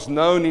of what was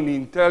known in the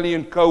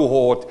Italian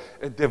cohort,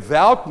 a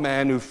devout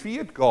man who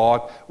feared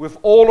God with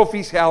all of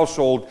his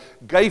household,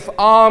 gave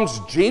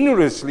alms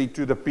generously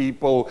to the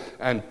people,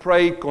 and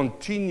prayed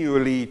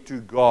continually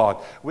to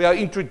God. We are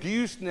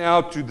introduced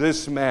now to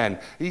this man.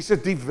 He's a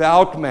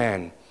devout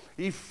man.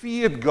 He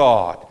feared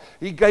God.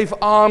 He gave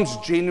alms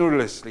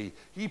generously.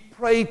 He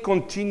prayed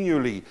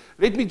continually.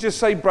 Let me just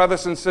say,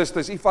 brothers and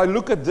sisters, if I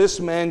look at this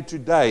man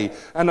today,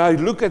 and I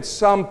look at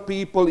some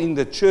people in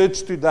the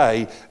church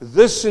today,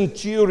 this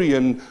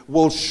centurion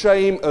will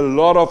shame a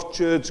lot of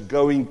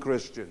church-going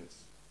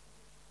Christians.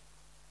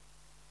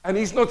 And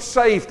he's not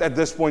saved at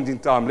this point in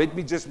time. Let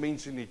me just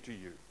mention it to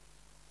you.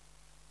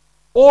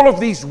 All of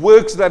these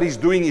works that he's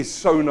doing is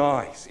so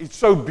nice. It's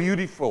so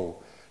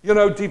beautiful.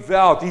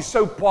 Devout. He's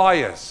so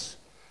pious.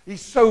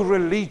 He's so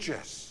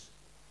religious.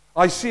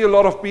 I see a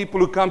lot of people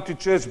who come to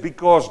church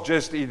because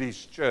just it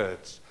is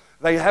church.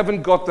 They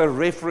haven't got the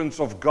reference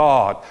of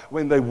God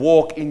when they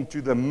walk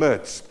into the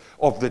midst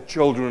of the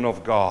children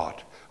of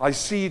God. I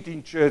see it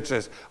in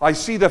churches. I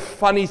see the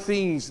funny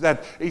things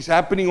that is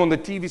happening on the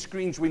TV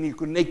screens when you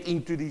connect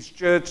into these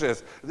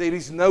churches. There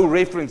is no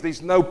reference.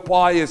 There's no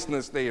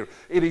piousness there.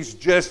 It is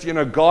just,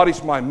 God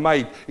is my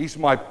mate. He's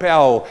my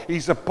pal.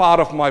 He's a part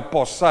of my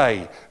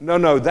posse.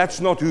 No, that's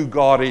not who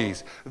God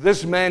is.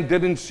 This man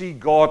didn't see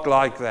God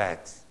like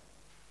that.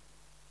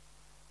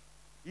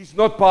 He's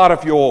not part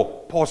of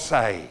your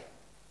posse.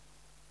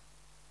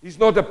 He's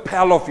not a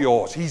pal of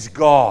yours. He's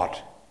God.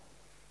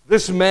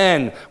 This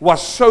man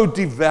was so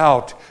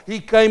devout. He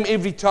came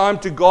every time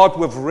to God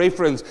with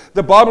reference.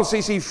 The Bible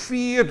says he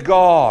feared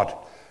God.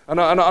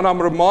 And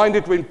I'm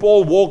reminded when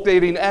Paul walked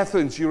there in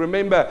Athens, you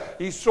remember,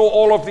 he saw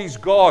all of these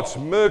gods,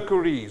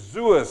 Mercury,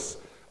 Zeus,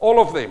 all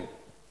of them.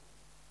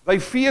 They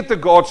feared the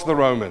gods, the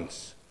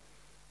Romans.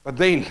 But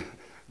then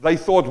they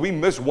thought, we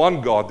miss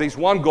one God. There's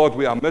one God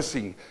we are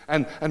missing.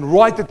 And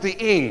right at the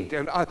end,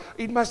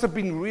 it must have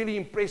been really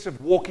impressive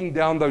walking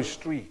down those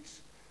streets.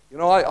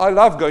 I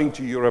love going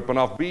to Europe, and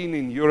I've been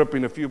in Europe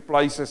in a few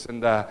places,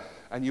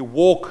 and you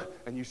walk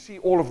and you see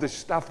all of this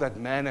stuff that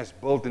man has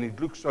built, and it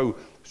looks so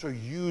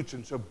huge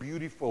and so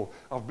beautiful.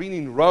 I've been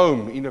in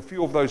Rome in a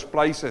few of those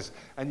places,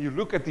 and you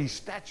look at these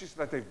statues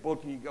that they've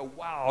built, and you go,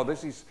 wow,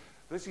 this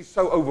is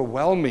so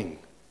overwhelming.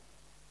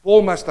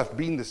 Paul must have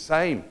been the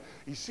same.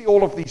 You see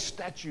all of these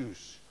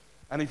statues,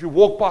 and if you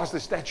walk past the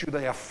statue,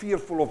 they are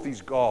fearful of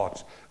these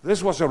gods.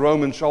 This was a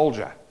Roman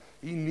soldier.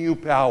 He knew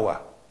power.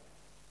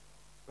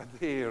 But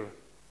there,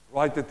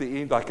 right at the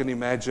end, I can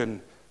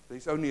imagine,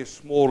 there's only a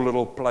small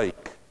little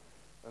plaque,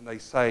 and they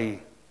say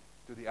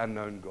to the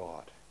unknown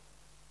God,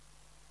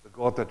 the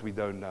God that we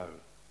don't know.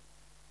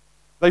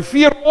 They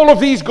fear all of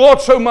these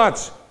gods so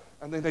much,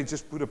 and then they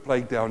just put a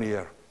plaque down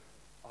here.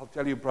 I'll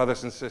tell you,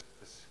 brothers and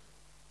sisters,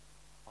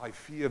 I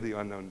fear the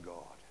unknown God.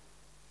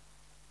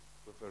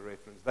 With a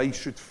reference, they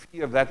should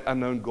fear that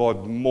unknown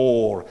God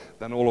more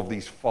than all of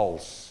these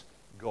false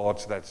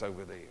gods that's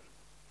over there.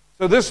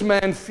 So this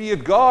man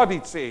feared God,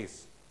 it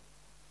says.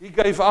 He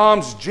gave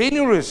alms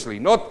generously,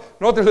 not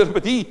a little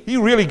bit. He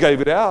really gave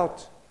it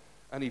out.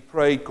 And he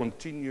prayed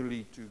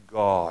continually to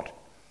God.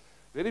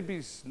 Let it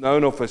be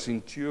known of a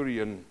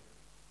centurion.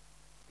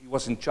 He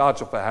was in charge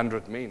of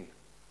 100 men.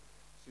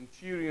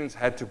 Centurions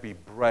had to be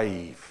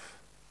brave.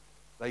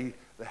 They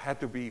had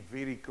to be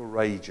very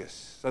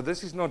courageous. So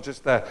this is not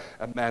just a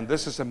man.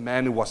 This is a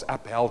man who was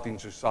upheld in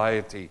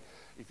society.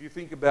 If you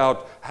think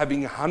about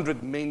having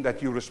 100 men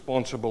that you're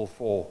responsible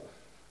for,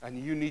 and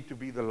you need to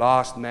be the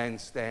last man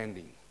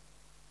standing.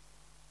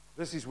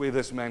 This is where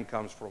this man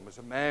comes from, as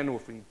a man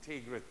with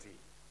integrity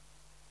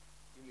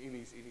in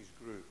his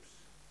groups.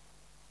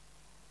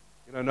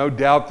 No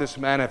doubt this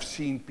man have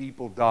seen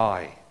people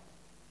die.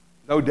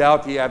 No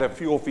doubt he had a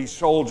few of his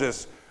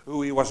soldiers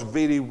who he was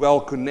very well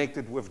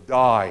connected with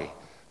die.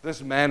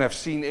 This man have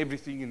seen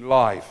everything in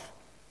life.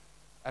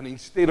 And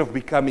instead of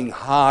becoming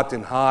hard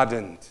and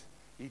hardened,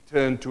 he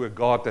turned to a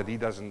God that he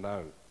doesn't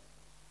know.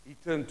 He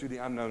turned to the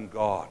unknown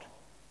God.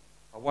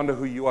 I wonder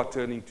who you are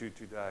turning to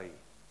today.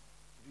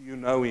 Do you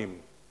know him?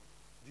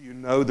 Do you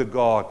know the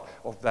God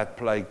of that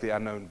plague, the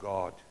unknown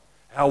God?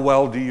 How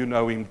well do you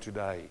know him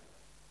today?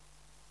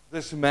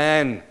 This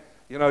man,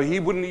 he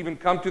wouldn't even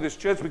come to this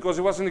church because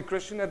he wasn't a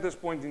Christian at this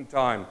point in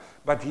time.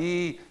 But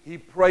he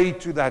prayed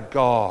to that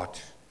God,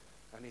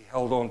 and he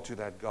held on to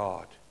that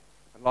God.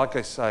 And like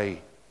I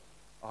say,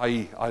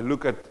 I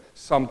look at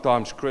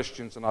sometimes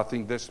Christians, and I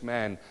think this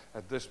man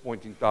at this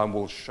point in time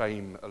will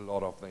shame a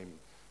lot of them.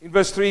 In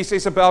verse 3, he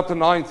says, about the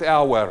 9th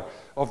hour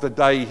of the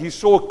day, he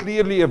saw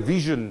clearly a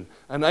vision,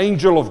 an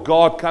angel of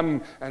God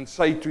come and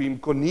say to him,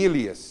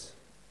 Cornelius.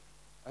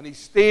 And he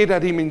stared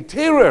at him in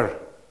terror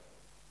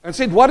and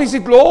said, what is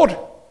it, Lord?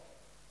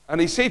 And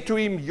he said to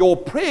him, your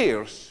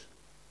prayers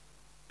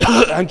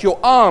and your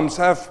alms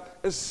have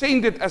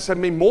ascended as a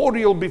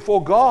memorial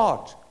before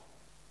God.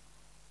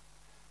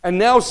 And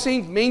now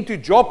send men to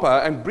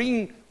Joppa and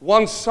bring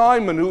one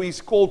Simon who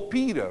is called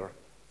Peter.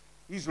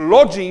 He's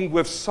lodging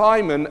with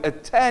Simon, a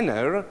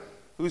tanner,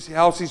 whose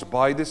house is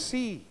by the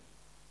sea.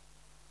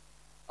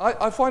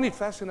 I find it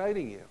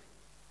fascinating here.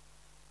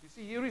 You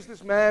see, here is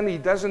this man, he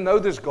doesn't know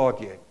this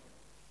God yet.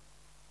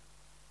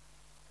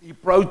 He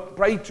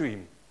prayed to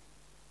him.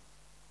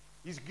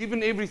 He's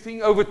given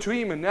everything over to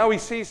him, and now he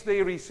says,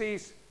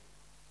 the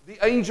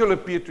angel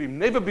appeared to him.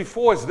 Never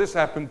before has this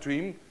happened to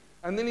him.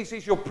 And then he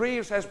says, your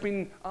prayers has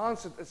been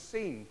answered,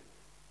 ascend.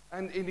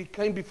 And he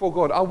came before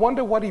God. I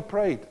wonder what he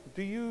prayed.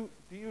 Do you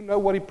know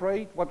what he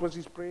prayed? What was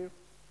his prayer?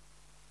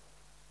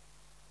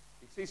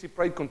 It says he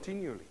prayed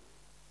continually.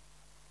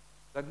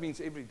 That means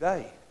every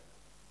day.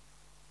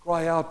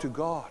 Cry out to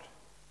God.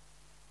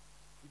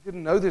 He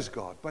didn't know this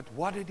God, but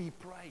what did he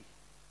pray?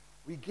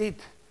 We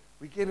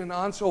get an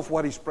answer of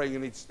what he's praying,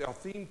 and it's our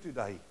theme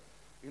today.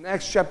 In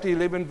Acts chapter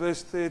 11,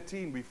 verse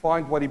 13, we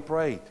find what he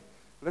prayed.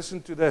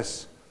 Listen to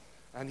this.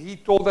 And he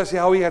told us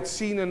how he had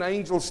seen an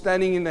angel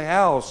standing in the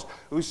house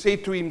who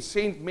said to him,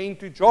 send men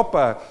to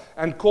Joppa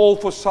and call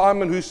for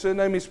Simon, whose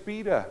surname is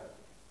Peter,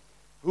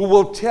 who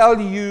will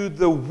tell you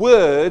the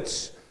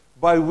words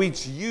by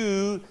which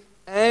you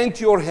and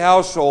your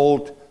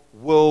household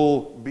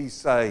will be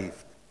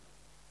saved.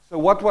 So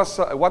what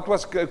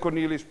was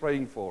Cornelius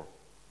praying for?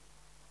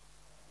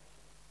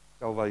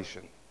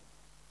 Salvation.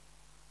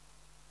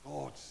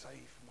 Lord, save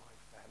my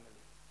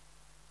family.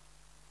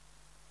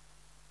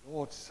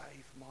 Lord,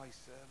 save my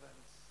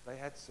servants. They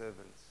had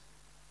servants.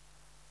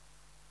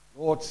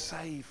 Lord,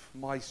 save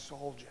my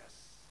soldiers.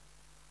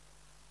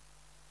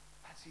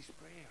 That's his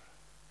prayer.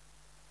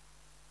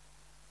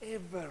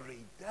 Every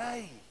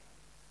day.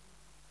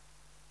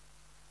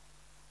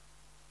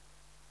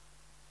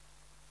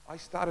 I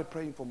started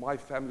praying for my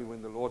family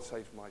when the Lord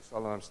saved my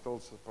soul, and I'm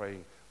still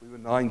praying. We were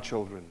 9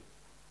 children.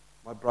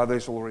 My brother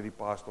has already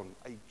passed on,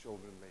 8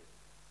 children left.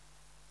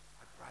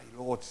 I pray,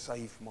 Lord,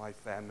 save my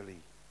family.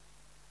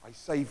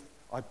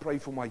 I pray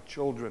for my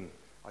children.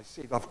 I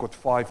said, I've got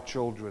 5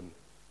 children.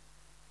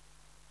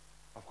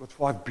 I've got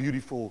 5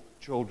 beautiful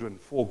children,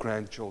 4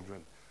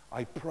 grandchildren.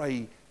 I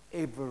pray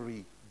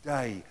every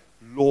day,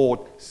 Lord,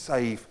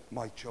 save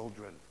my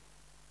children.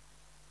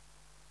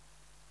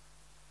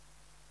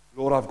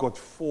 Lord, I've got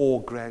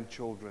 4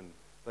 grandchildren.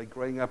 They're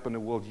growing up in a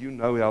world. You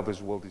know how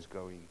this world is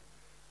going.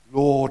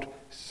 Lord,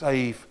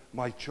 save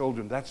my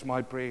children. That's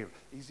my prayer.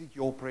 Is it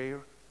your prayer?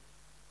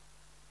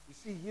 You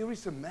see, here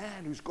is a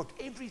man who's got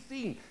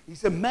everything.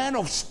 He's a man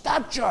of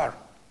stature.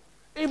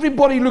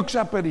 Everybody looks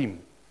up at him.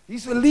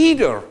 He's a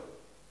leader.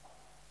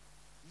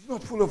 He's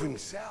not full of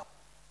himself.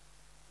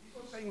 He's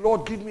not saying,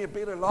 Lord, give me a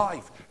better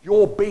life.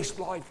 Your best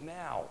life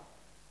now.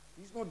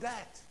 He's not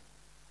that.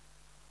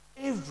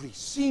 Every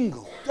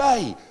single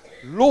day,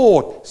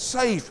 Lord,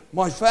 save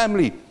my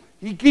family.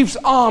 He gives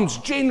alms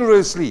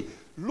generously.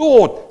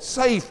 Lord,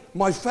 save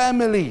my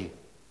family.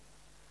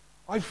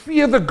 I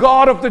fear the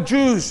God of the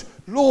Jews.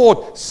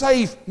 Lord,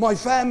 save my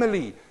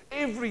family.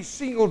 Every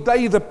single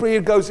day the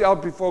prayer goes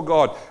out before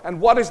God.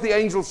 And what does the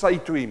angel say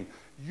to him?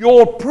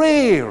 Your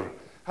prayer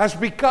has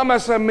become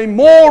as a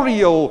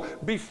memorial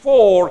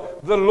before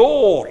the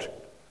Lord.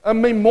 A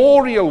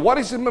memorial. What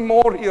is a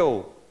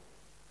memorial?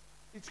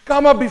 It's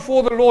come up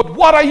before the Lord.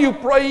 What are you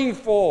praying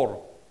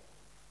for?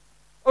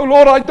 Oh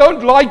Lord, I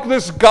don't like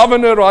this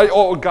governor,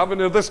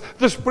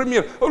 this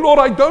premier. Oh Lord,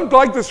 I don't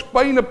like this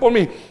pain upon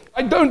me.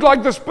 I don't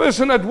like this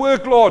person at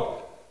work, Lord.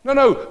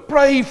 No,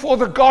 pray for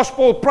the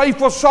gospel. Pray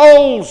for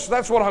souls.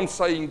 That's what I'm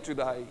saying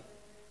today.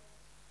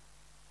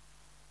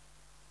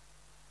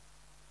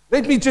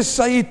 Let me just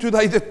say it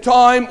today. The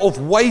time of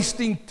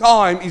wasting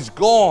time is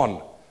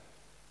gone.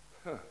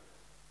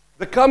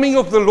 The coming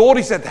of the Lord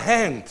is at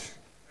hand.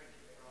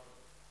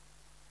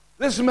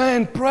 This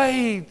man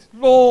prayed,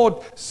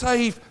 Lord,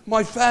 save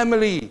my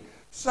family,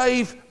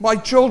 save my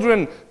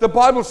children. The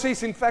Bible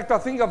says, in fact, I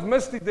think I've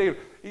missed it there.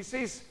 He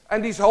says,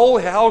 and his whole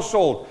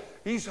household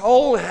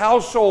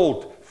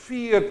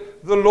feared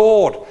the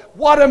Lord.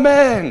 What a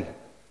man!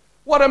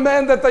 What a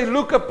man that they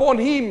look upon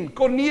him.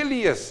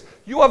 Cornelius,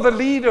 you are the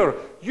leader.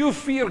 You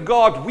fear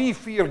God. We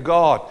fear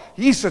God.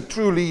 He's a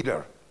true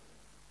leader.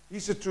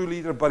 He's a true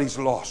leader, but he's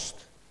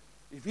lost.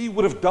 If he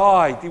would have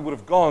died, he would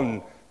have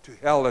gone to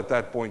hell at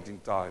that point in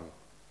time,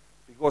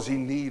 because he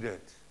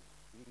needed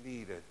to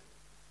meet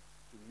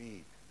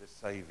the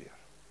Savior.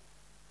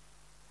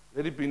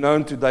 Let it be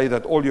known today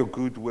that all your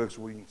good works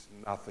means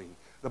nothing.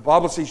 The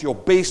Bible says your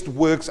best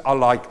works are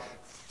like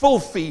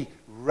filthy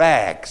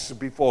rags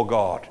before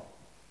God.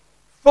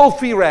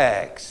 Filthy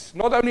rags.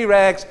 Not only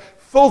rags,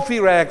 filthy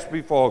rags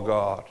before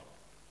God.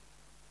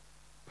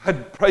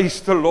 But praise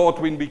the Lord,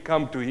 when we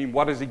come to him,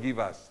 what does he give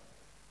us?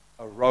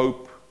 A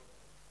robe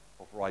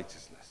of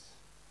righteousness.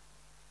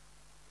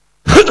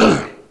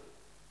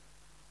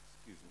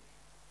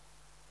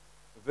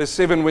 Verse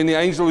 7, when the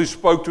angel who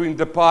spoke to him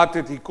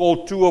departed, he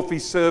called 2 of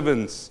his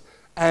servants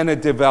and a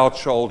devout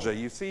soldier.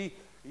 You see,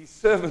 his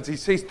servants, he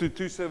says to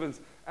 2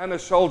 servants and a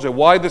soldier.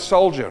 Why the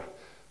soldier?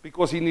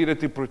 Because he needed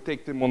to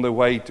protect him on the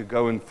way to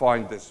go and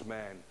find this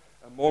man.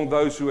 Among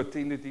those who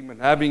attended him and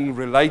having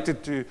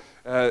related to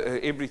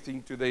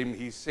everything to them,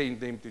 he sent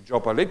them to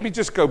Joppa. Let me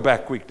just go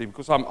back quickly,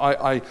 because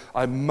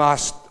I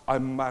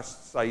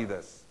must say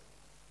this.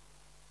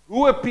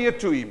 Who appeared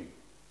to him?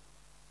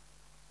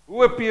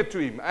 Who appeared to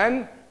him?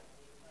 And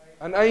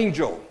an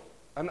angel.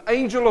 An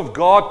angel of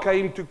God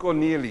came to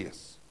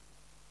Cornelius.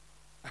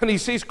 And he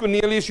says,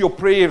 Cornelius, your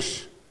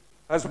prayers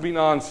has been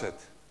answered.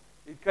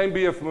 It can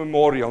be a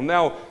memorial.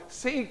 Now,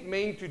 send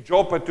men to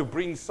Joppa to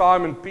bring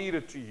Simon Peter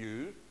to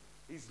you.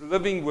 He's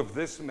living with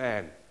this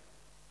man.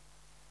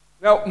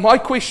 Now, my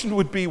question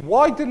would be,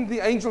 why didn't the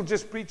angel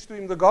just preach to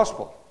him the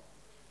gospel?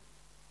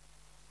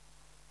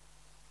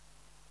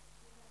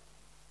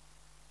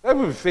 That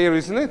would be fair,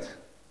 isn't it?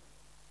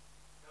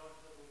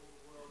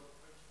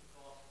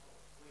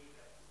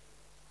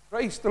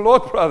 Praise the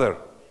Lord, brother.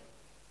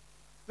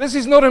 This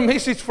is not a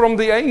message from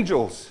the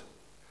angels.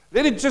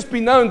 Let it just be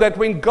known that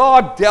when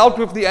God dealt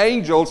with the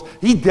angels,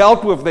 he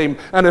dealt with them,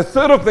 and a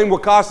third of them were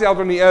cast out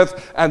on the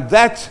earth, and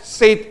that's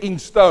set in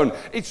stone.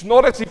 It's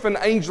not as if an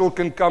angel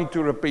can come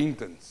to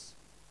repentance.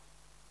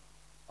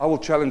 I will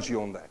challenge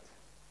you on that.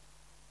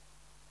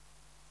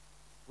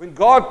 When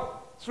God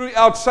threw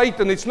out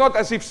Satan, it's not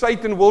as if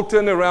Satan will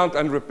turn around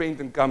and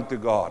repent and come to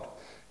God.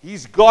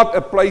 He's got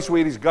a place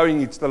where he's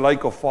going. It's the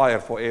lake of fire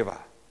forever.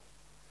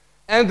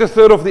 And the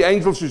third of the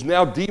angels, who's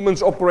now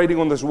demons operating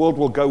on this world,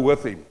 will go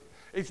with him.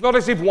 It's not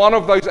as if one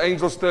of those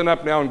angels turn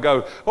up now and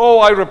go, oh,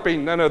 I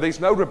repent. No,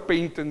 there's no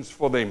repentance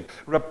for them.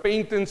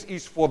 Repentance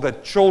is for the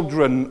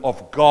children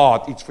of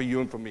God. It's for you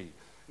and for me.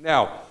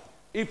 Now,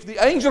 if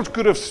the angels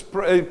could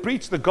have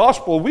preached the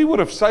gospel, we would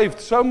have saved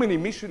so many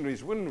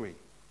missionaries, wouldn't we?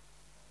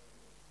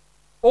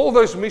 All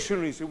those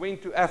missionaries who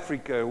went to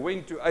Africa,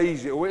 went to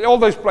Asia, all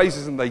those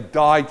places, and they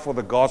died for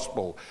the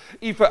gospel.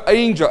 If an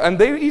angel, and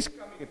there is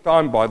coming a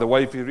time, by the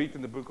way, if you read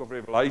in the book of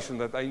Revelation,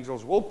 that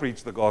angels will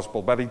preach the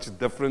gospel, but it's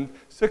different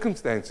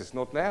circumstances,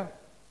 not now.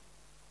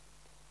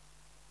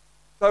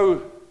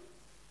 So,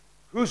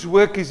 whose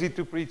work is it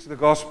to preach the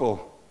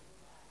gospel?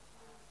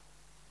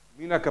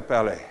 Mina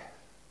Kapelle.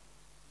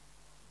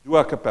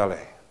 Dua Kapelle.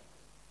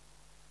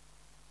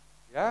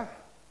 Yeah?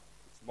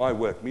 It's my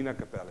work, Mina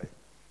Kapelle.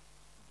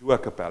 Dua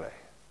Kapelle.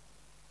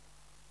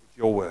 It's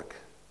your work.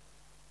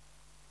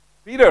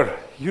 Peter,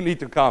 you need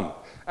to come.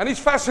 And it's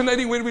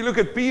fascinating when we look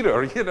at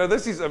Peter. You know,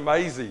 this is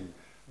amazing.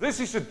 This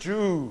is a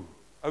Jew,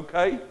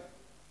 okay?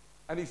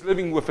 And he's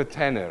living with a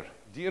tanner.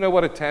 Do you know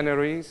what a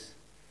tanner is?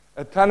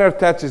 A tanner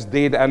touches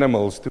dead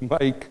animals to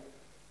make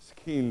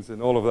skins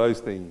and all of those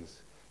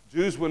things.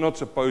 Jews were not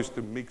supposed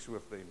to mix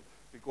with them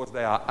because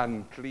they are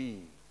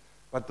unclean.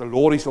 But the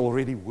Lord is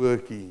already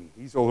working.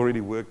 He's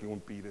already working on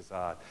Peter's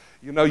heart.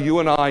 You know, you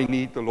and I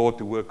need the Lord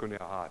to work on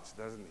our hearts,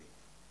 doesn't he?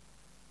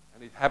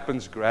 And it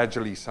happens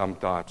gradually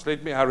sometimes.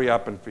 Let me hurry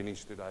up and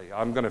finish today.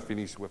 I'm going to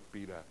finish with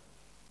Peter.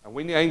 And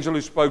when the angel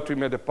who spoke to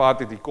him had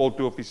departed, he called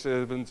two of his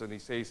servants and he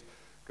says,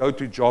 go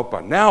to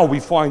Joppa. Now we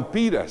find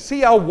Peter.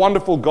 See how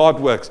wonderful God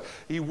works.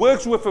 He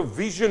works with a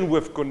vision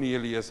with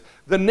Cornelius.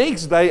 The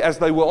next day, as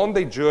they were on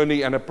their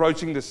journey and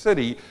approaching the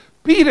city,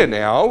 Peter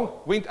now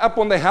went up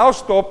on the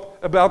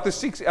housetop about the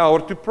 6th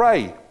hour to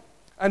pray.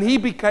 And he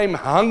became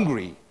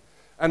hungry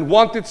and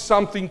wanted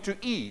something to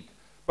eat.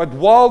 But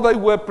while they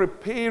were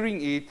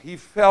preparing it, he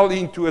fell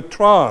into a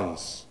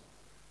trance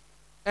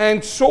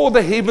and saw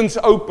the heavens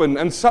open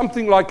and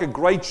something like a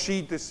great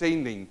sheet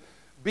descending,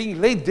 being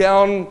let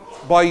down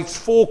by its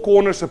four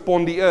corners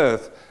upon the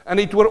earth. And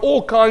it were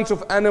all kinds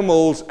of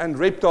animals and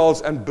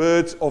reptiles and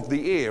birds of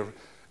the air.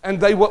 And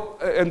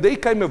there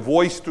came a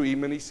voice to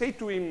him, and he said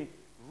to him,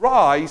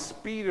 rise,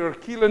 Peter,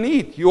 kill and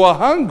eat. You are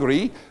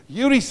hungry,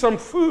 here is some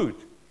food.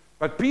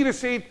 But Peter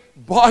said,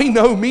 by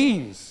no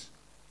means,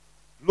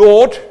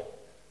 Lord,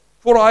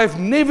 for I have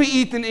never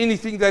eaten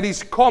anything that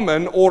is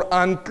common or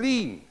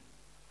unclean.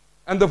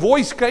 And the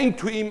voice came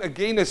to him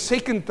again a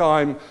second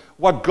time,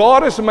 what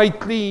God has made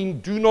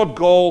clean, do not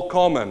call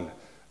common.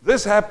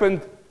 This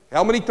happened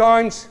how many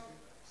times?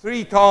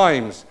 3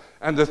 times.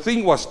 And the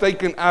thing was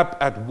taken up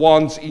at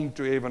once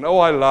into heaven. Oh,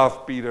 I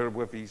love Peter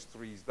with his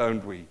threes,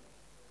 don't we?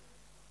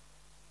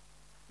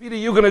 Peter,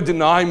 you're going to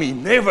deny me.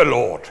 Never,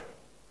 Lord.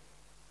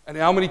 And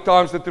how many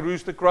times did the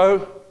rooster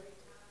crow?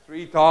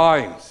 3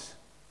 times.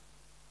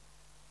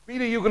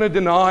 Peter, you're going to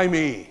deny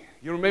me.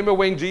 You remember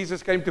when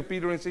Jesus came to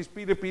Peter and says,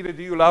 Peter, Peter,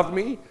 do you love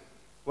me?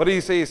 What do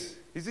he says?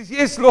 He says,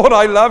 yes, Lord,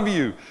 I love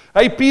you.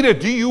 Hey, Peter,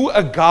 do you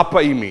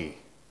agape me?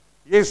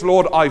 Yes,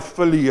 Lord, I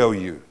phileo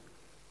you.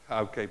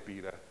 Okay,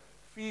 Peter.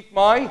 Feed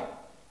my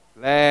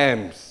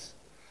lambs.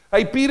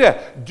 Hey,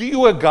 Peter, do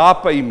you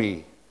agape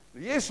me?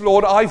 Yes,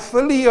 Lord, I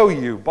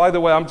phileo you. By the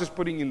way, I'm just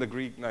putting in the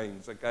Greek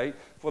names, okay,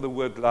 for the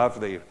word love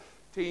there.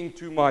 Tend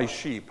to my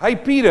sheep. Hey,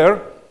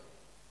 Peter,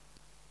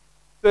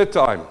 3rd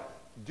time,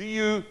 do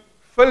you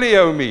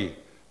phileo me?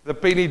 The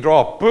penny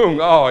drop. Boom.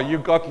 Oh, you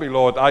got me,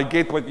 Lord. I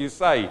get what you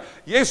say.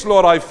 Yes,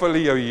 Lord, I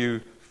phileo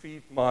you.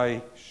 Feed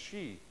my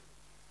sheep.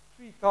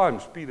 3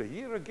 times, Peter.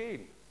 Here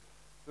again.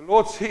 The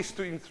Lord says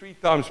to him 3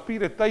 times,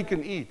 Peter, take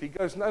and eat. He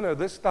goes, no,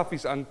 this stuff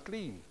is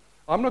unclean.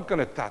 I'm not going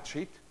to touch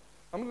it.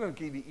 I'm not going to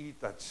give you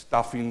eat that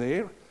stuff in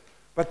there.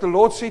 But the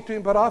Lord said to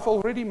him, but I've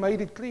already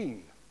made it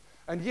clean.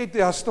 And yet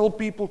there are still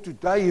people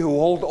today who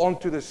hold on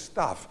to the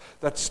stuff.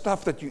 That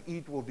stuff that you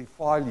eat will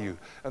defile you.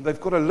 And they've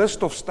got a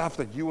list of stuff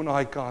that you and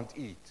I can't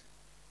eat.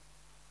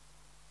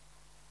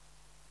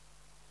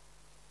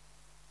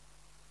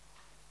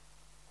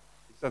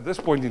 It's at this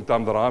point in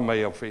time that I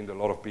may offend a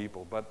lot of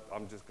people, but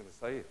I'm just going to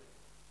say it.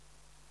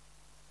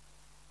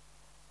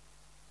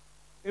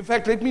 In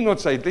fact, let me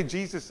not say it. Let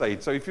Jesus say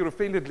it. So if you're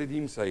offended, let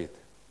him say it.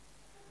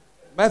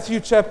 Matthew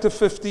chapter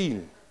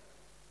 15.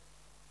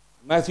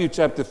 Matthew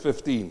chapter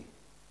 15.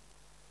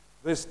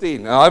 Verse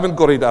 10. Now, I haven't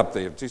got it up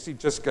there. Jesse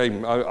just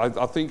came. I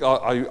think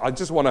I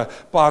just want to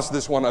pass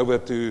this one over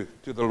to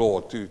the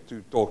Lord to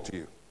talk to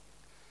you.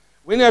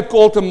 When he had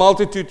called the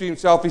multitude to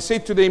himself, he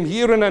said to them,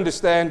 hear and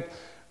understand,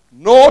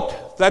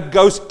 naught that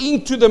goes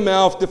into the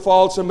mouth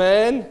defiles a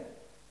man,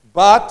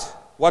 but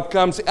what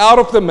comes out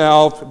of the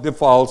mouth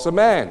defiles a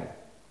man.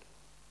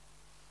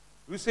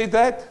 Who said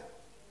that?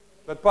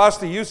 But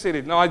Pastor, you said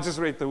it. No, I just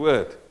read the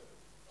word.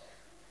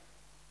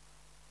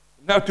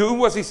 Now, to whom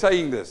was he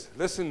saying this?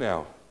 Listen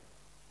now.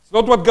 It's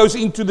not what goes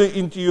into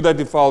you that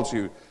defiles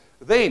you.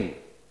 Then,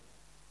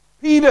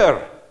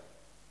 Peter,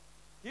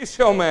 yes,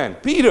 your man,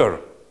 Peter,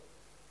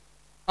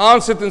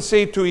 answered and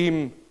said to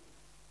him,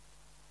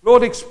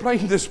 Lord,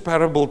 explain this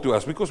parable to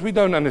us, because we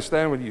don't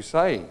understand what you're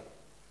saying.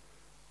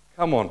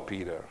 Come on,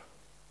 Peter.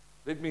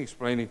 Let me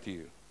explain it to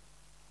you.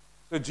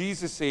 So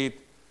Jesus said,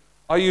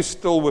 are you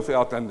still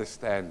without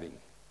understanding?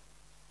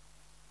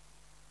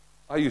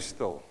 Are you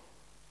still?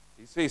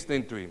 He says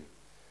then to him,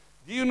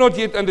 do you not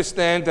yet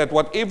understand that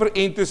whatever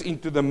enters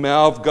into the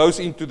mouth goes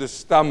into the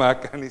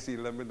stomach and is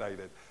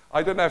eliminated?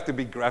 I don't have to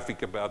be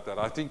graphic about that.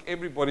 I think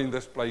everybody in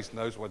this place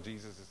knows what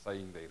Jesus is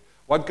saying there.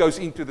 What goes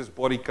into this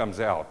body comes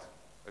out.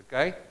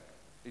 Okay?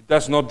 It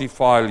does not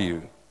defile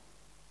you.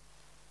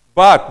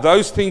 But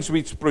those things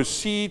which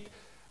proceed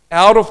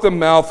out of the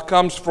mouth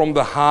comes from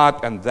the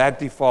heart, and that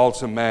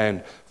defiles a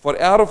man. For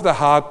out of the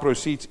heart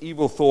proceeds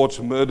evil thoughts,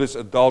 murders,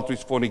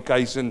 adulteries,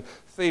 fornication,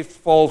 theft,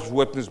 false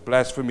witness,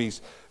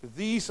 blasphemies.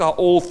 These are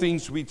all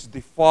things which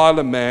defile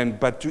a man,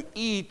 but to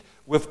eat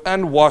with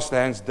unwashed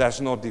hands does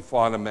not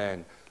defile a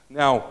man.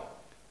 Now,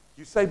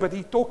 you say, but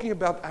he's talking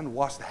about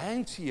unwashed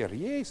hands here.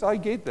 Yes, I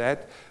get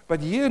that. But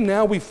here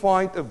now we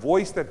find a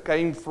voice that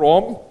came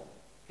from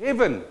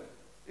heaven.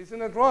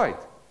 Isn't it right?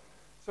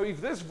 So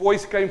if this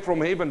voice came from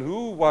heaven,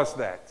 who was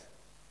that?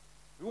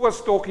 Who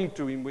was talking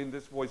to him when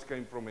this voice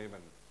came from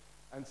heaven?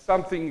 And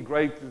something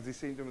great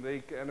descended from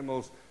the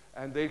animals,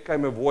 and there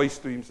came a voice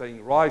to him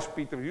saying, rise,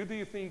 Peter. Who do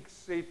you think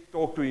said,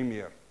 talk to him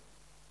here?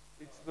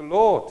 It's the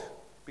Lord.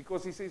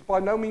 Because he says,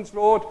 by no means,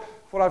 Lord,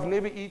 for I've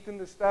never eaten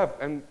the stuff.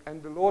 And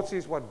the Lord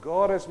says, what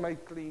God has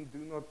made clean, do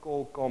not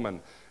call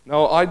common.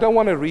 Now, I don't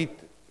want to read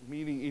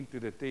meaning into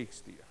the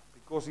text here,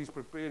 because he's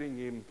preparing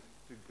him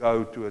to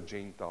go to a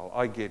Gentile.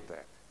 I get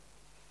that.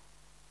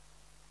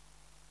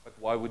 But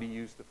why would he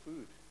use the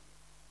food?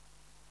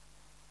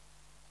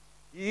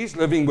 He is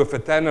living with a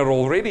tanner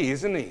already,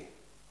 isn't he?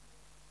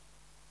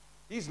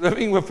 He's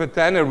living with a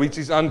tanner which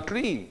is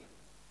unclean.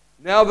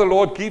 Now the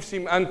Lord gives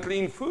him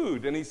unclean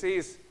food, and he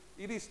says,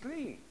 it is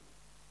clean.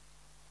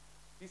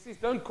 He says,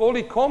 don't call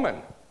it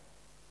common.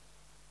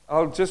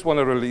 I just want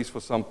to release for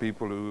some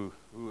people who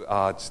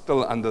are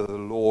still under the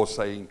law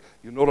saying,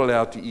 you're not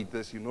allowed to eat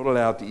this, you're not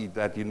allowed to eat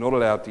that, you're not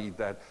allowed to eat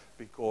that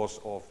because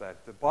of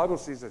that. The Bible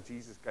says that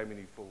Jesus came and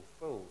he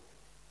fulfilled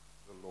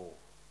the law.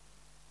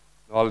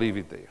 I'll leave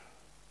it there.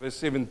 Verse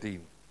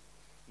 17.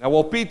 Now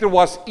while Peter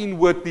was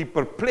inwardly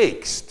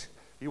perplexed,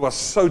 he was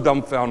so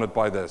dumbfounded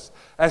by this,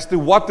 as to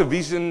what the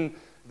vision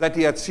that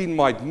he had seen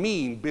might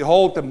mean,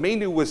 behold, the men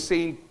who were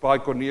sent by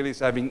Cornelius,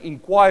 having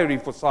inquiry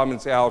for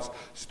Simon's house,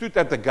 stood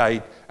at the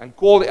gate and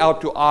called out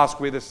to ask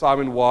whether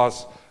Simon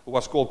was, who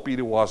was called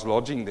Peter, was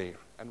lodging there.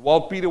 And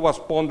while Peter was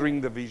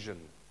pondering the vision,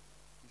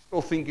 he's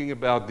still thinking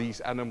about these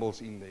animals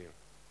in there.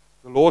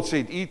 The Lord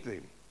said, eat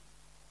them.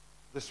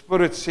 The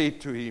Spirit said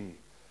to him,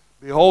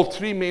 behold,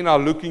 3 men are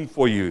looking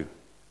for you.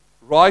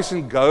 Rise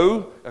and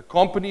go,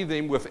 accompany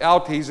them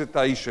without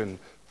hesitation,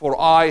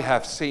 for I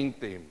have sent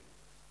them.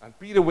 And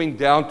Peter went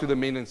down to the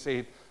men and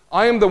said,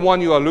 I am the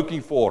one you are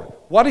looking for.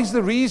 What is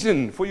the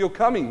reason for your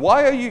coming?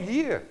 Why are you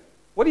here?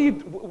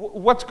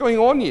 What's going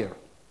on here?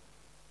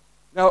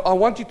 Now, I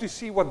want you to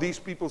see what these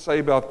people say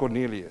about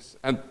Cornelius.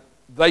 And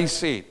they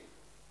said,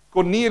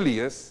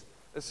 Cornelius,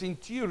 a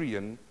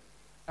centurion,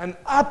 an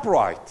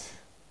upright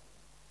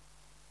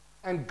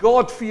and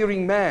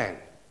God-fearing man,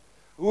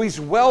 who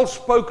is well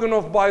spoken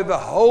of by the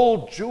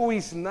whole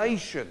Jewish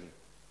nation,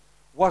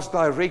 was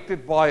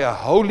directed by a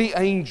holy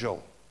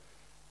angel.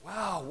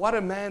 Wow, what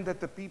a man that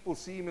the people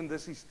see him in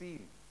this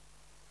esteem.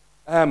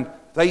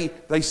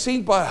 They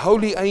sent by a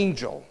holy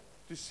angel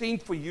to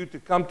send for you to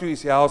come to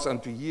his house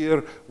and to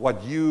hear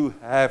what you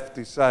have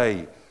to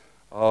say.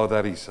 Oh,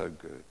 that is so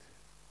good.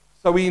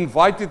 So he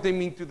invited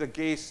them into the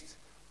guest.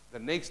 The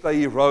next day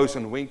he rose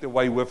and went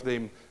away with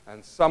them,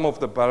 and some of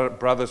the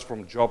brothers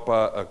from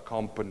Joppa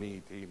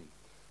accompanied him.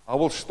 I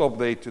will stop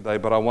there today,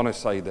 but I want to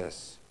say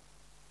this.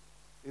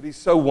 It is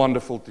so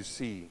wonderful to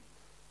see.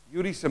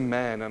 Here is a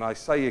man, and I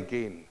say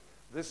again,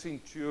 this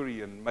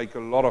centurion make a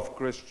lot of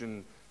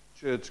Christian,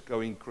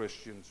 church-going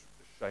Christians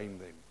shame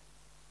them.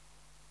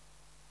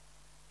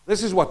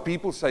 This is what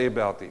people say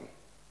about him.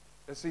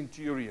 A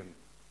centurion.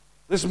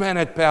 This man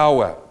had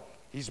power.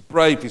 He's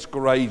brave, he's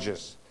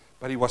courageous,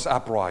 but he was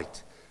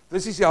upright.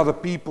 This is how the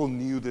people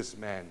knew this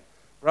man.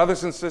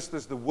 Brothers and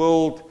sisters, the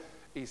world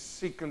is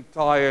sick and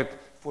tired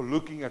for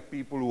looking at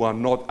people who are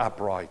not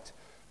upright.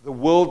 The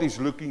world is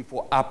looking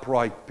for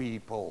upright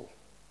people.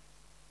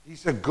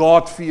 He's a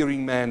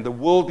God-fearing man. The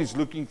world is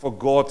looking for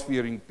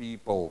God-fearing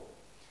people.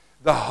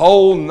 The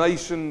whole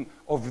nation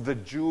of the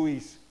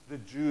Jews,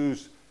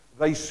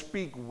 they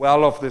speak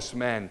well of this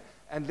man.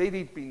 And let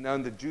it be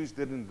known, the Jews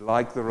didn't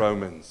like the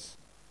Romans,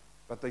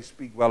 but they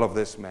speak well of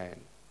this man.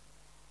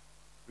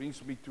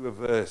 Brings me to a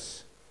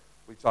verse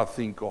which I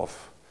think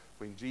of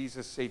when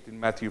Jesus said in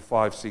Matthew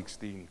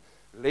 5:16,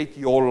 let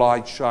your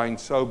light shine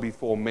so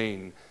before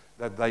men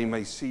that they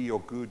may see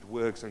your good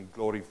works and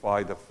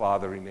glorify the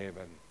Father in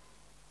heaven.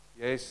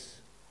 Yes?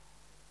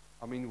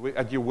 I mean,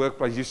 at your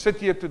workplace, you sit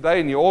here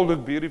today and you all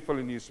look beautiful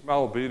and you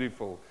smell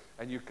beautiful.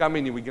 And you come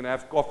in and we're going to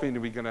have coffee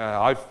and we're going to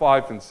high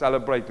five and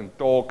celebrate and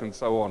talk and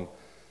so on.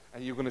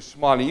 And you're going to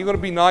smile. And you're going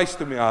to be nice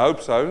to me, I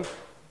hope so.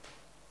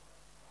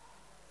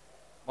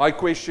 My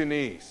question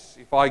is,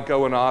 if I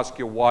go and ask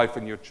your wife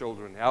and your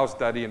children, how's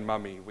daddy and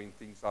mummy when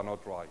things are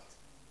not right?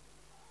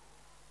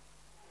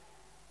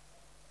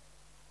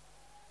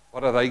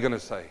 What are they going to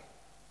say?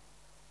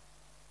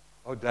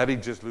 Oh, daddy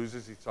just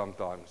loses it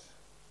sometimes.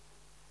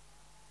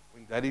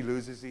 When daddy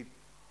loses it,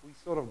 we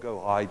sort of go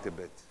hide a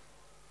bit.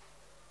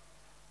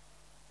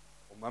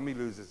 Or mummy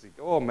loses it.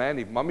 Oh man,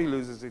 if mummy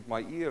loses it, my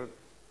ear,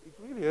 it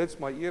really hurts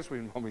my ears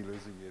when mummy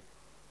loses it.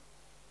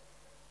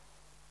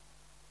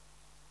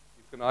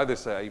 You can either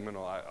say amen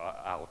or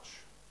ouch.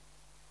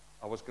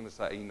 I was going to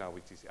say Eina,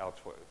 which is ouch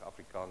for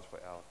Afrikaans for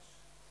ouch.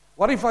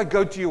 What if I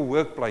go to your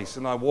workplace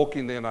and I walk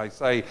in there and I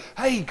say,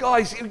 hey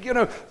guys, you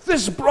know,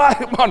 this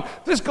Brian, man,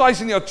 this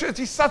guy's in your church,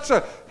 he's such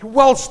a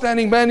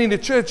well-standing man in the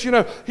church, you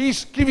know,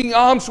 he's giving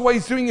alms away,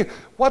 he's doing it.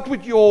 What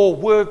would your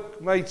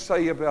workmates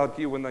say about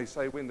you when they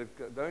say, when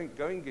they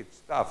go and get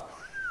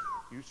stuff,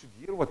 you should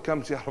hear what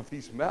comes out of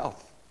his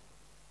mouth.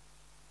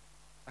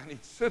 And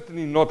it's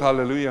certainly not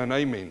hallelujah and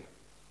amen.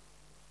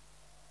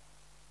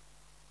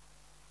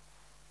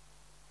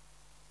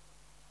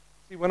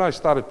 See, when I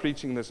started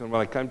preaching this and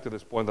when I came to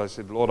this point, I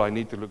said, Lord, I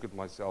need to look at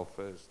myself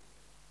first.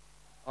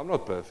 I'm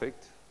not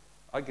perfect.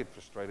 I get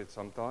frustrated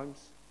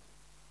sometimes.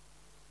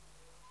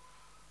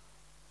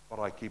 But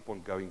I keep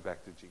on going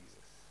back to Jesus.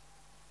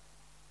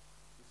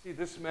 You see,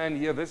 this man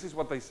here, this is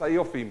what they say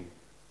of him.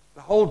 The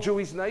whole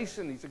Jewish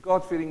nation, he's a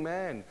God-fearing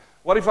man.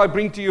 What if I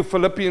bring to you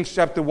Philippians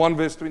chapter 1,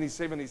 verse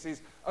 27? He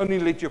says, only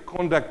let your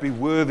conduct be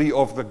worthy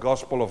of the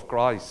gospel of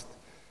Christ.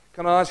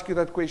 Can I ask you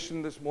that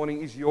question this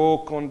morning? Is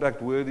your conduct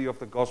worthy of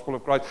the gospel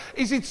of Christ?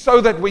 Is it so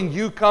that when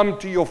you come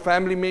to your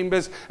family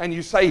members and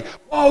you say,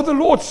 oh, the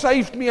Lord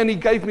saved me and He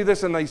gave me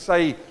this, and they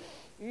say,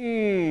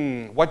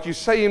 what you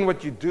say and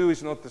what you do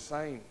is not the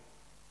same?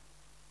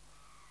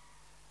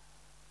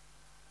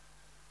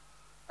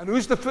 And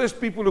who's the first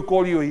people who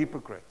call you a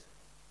hypocrite?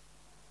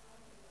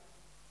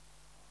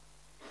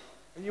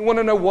 And you want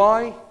to know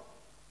why?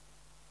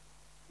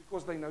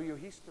 Because they know your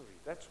history.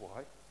 That's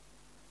why.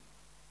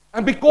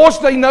 And because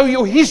they know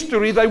your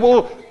history, they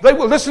will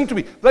listen to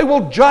me. They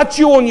will judge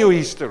you on your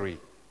history.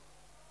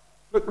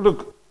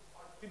 Look,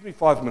 give me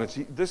 5 minutes.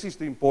 This is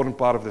the important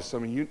part of this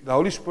sermon. The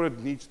Holy Spirit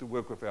needs to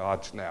work with our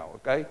hearts now,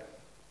 okay?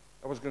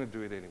 I was going to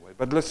do it anyway,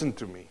 but listen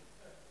to me.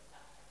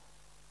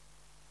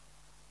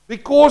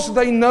 Because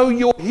they know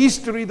your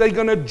history, they're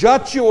going to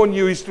judge you on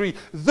your history.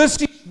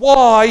 This is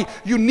why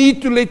you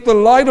need to let the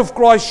light of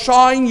Christ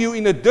shine you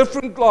in a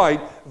different light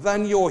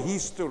than your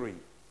history.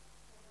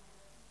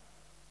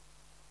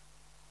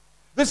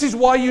 This is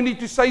why you need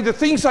to say, the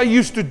things I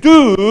used to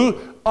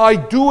do, I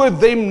do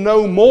them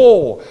no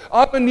more.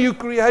 I'm a new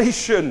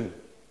creation.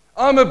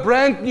 I'm a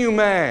brand new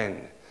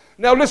man.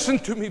 Now listen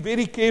to me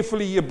very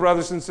carefully here,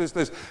 brothers and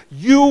sisters.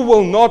 You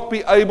will not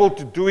be able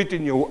to do it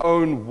in your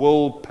own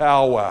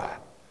willpower.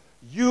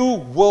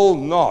 You will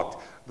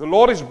not. The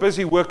Lord is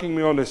busy working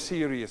me on a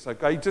series,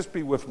 okay? Just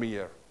be with me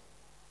here.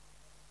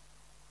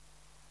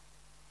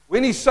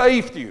 When He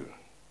saved you,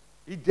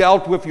 He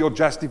dealt with your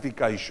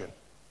justification.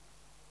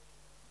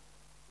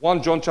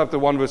 1 John chapter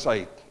 1 verse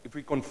 8. If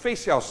we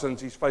confess our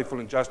sins, He's faithful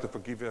and just to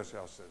forgive us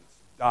our sins.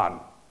 Done.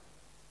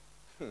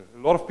 A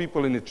lot of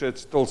people in the church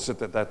still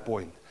sit at that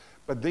point.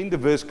 But then the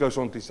verse goes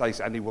on to say,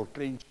 and He will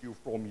cleanse you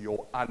from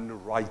your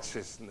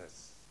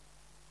unrighteousness.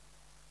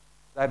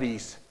 That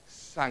is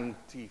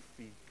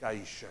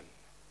sanctification.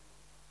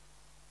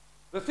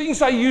 The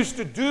things I used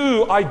to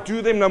do, I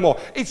do them no more.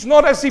 It's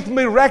not as if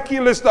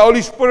miraculous the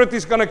Holy Spirit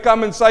is going to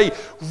come and say,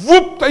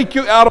 whoop, take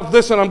you out of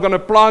this and I'm going to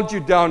plant you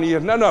down here.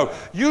 No.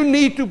 You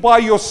need to by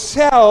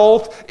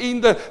yourself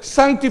in the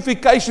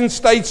sanctification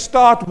stage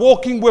start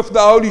walking with the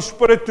Holy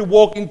Spirit to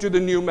walk into the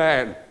new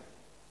man.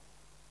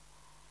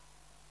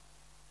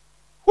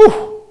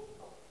 Whew.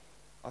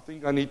 I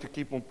think I need to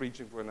keep on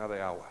preaching for another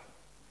hour.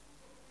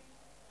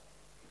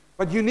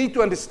 But you need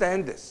to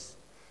understand this.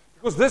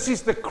 Because this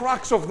is the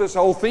crux of this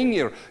whole thing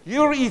here.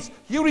 Here is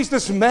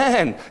this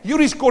man. Here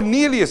is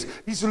Cornelius.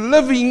 He's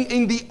living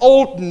in the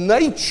old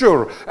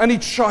nature and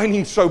it's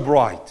shining so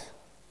bright.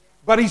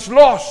 But he's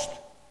lost.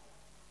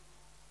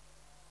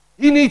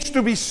 He needs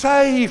to be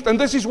saved. And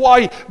this is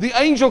why the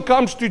angel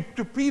comes to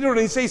Peter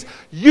and says,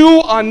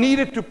 you are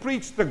needed to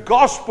preach the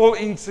gospel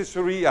in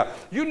Caesarea.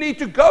 You need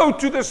to go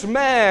to this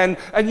man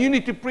and you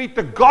need to preach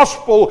the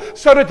gospel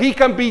so that he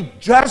can be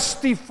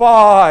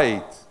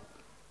justified.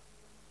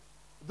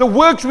 The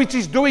works which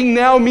he's doing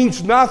now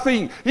means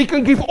nothing. He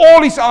can give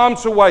all his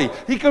alms away.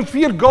 He can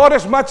fear God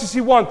as much as he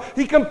wants.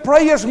 He can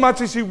pray as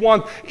much as he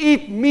wants.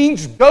 It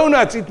means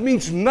donuts. It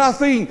means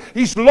nothing.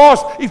 He's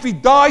lost. If he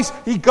dies,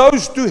 he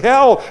goes to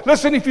hell.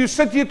 Listen, if you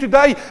sit here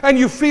today and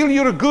you feel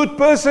you're a good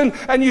person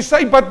and you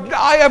say, but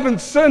I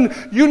haven't sinned,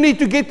 you need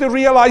to get the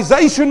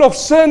realization of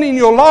sin in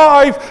your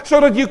life so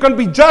that you can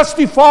be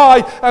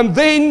justified, and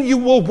then you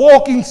will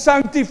walk in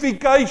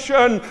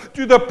sanctification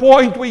to the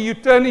point where you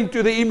turn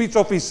into the image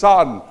of His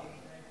Son.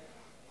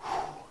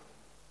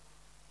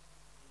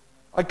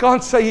 I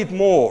can't say it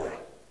more.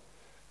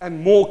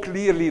 and more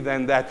clearly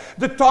than that.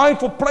 The time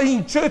for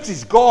playing church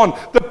is gone.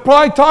 The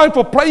time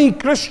for playing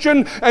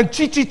Christian and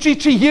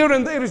chichi here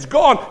and there is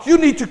gone. You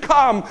need to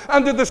come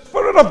under the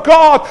Spirit of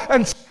God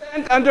and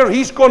stand under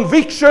His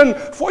conviction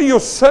for your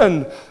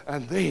sin.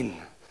 And then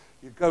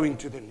you go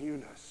into the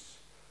newness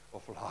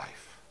of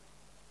life.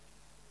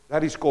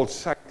 That is called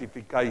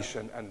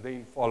sanctification, and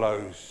then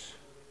follows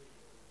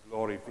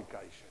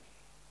glorification.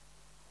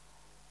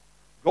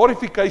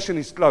 Glorification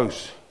is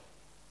close.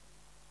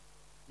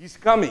 He's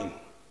coming.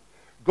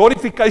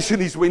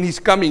 Glorification is when He's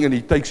coming and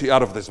He takes you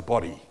out of this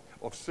body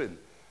of sin.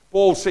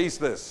 Paul says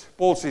this.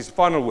 Paul says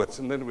final words,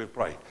 and then we'll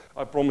pray.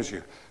 I promise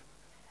you.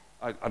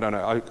 I don't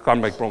know. I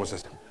can't make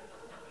promises.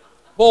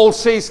 Paul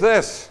says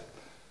this.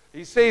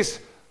 He says,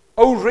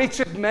 "O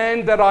wretched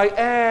man that I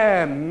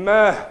am."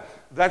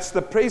 That's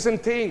the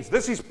present tense.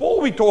 This is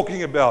Paul we're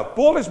talking about.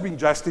 Paul has been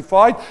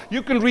justified.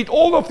 You can read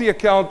all of the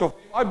account of him.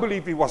 I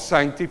believe he was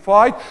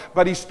sanctified,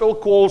 but he still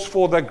calls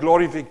for the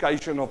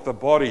glorification of the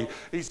body.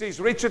 He says,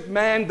 "Wretched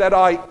man that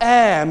I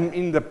am,"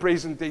 in the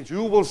present tense.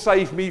 Who will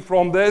save me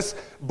from this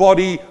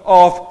body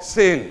of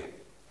sin?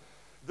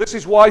 This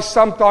is why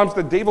sometimes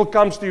the devil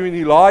comes to you and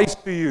he lies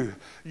to you.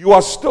 You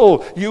are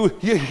still,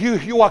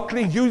 you are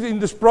clean. You're in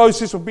this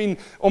process of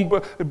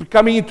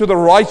coming into the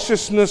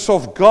righteousness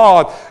of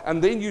God.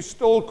 And then you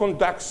still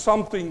conduct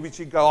something which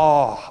you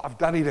go, I've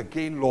done it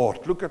again,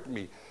 Lord. Look at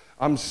me.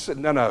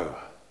 No.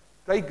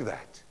 Take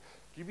that.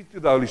 Give it to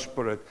the Holy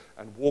Spirit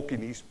and walk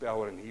in His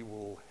power, and He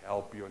will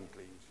help you and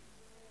cleanse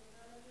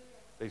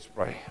you. Let's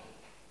pray.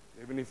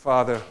 Heavenly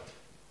Father,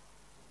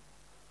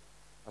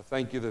 I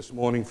thank You this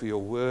morning for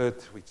Your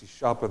word, which is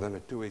sharper than a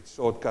two-edged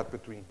sword, cut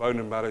between bone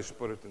and marrow,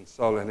 spirit and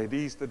soul, and it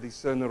is the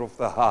discerner of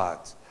the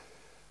heart.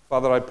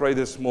 Father, I pray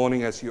this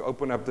morning as You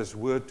open up this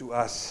word to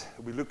us,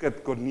 we look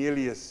at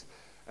Cornelius,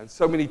 and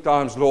so many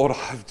times, Lord,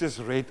 I've just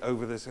read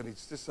over this, and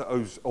it's just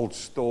an old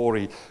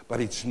story, but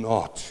it's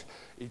not.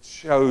 It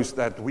shows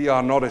that we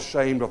are not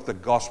ashamed of the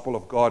gospel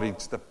of God.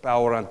 It's the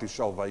power unto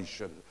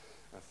salvation.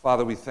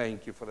 Father, we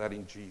thank You for that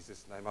in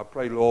Jesus' name. I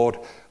pray, Lord,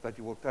 that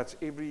You will touch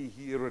every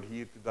hearer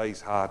here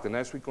today's heart. And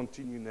as we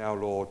continue now,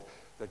 Lord,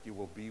 that You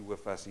will be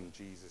with us in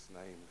Jesus'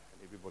 name.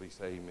 And everybody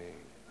say amen.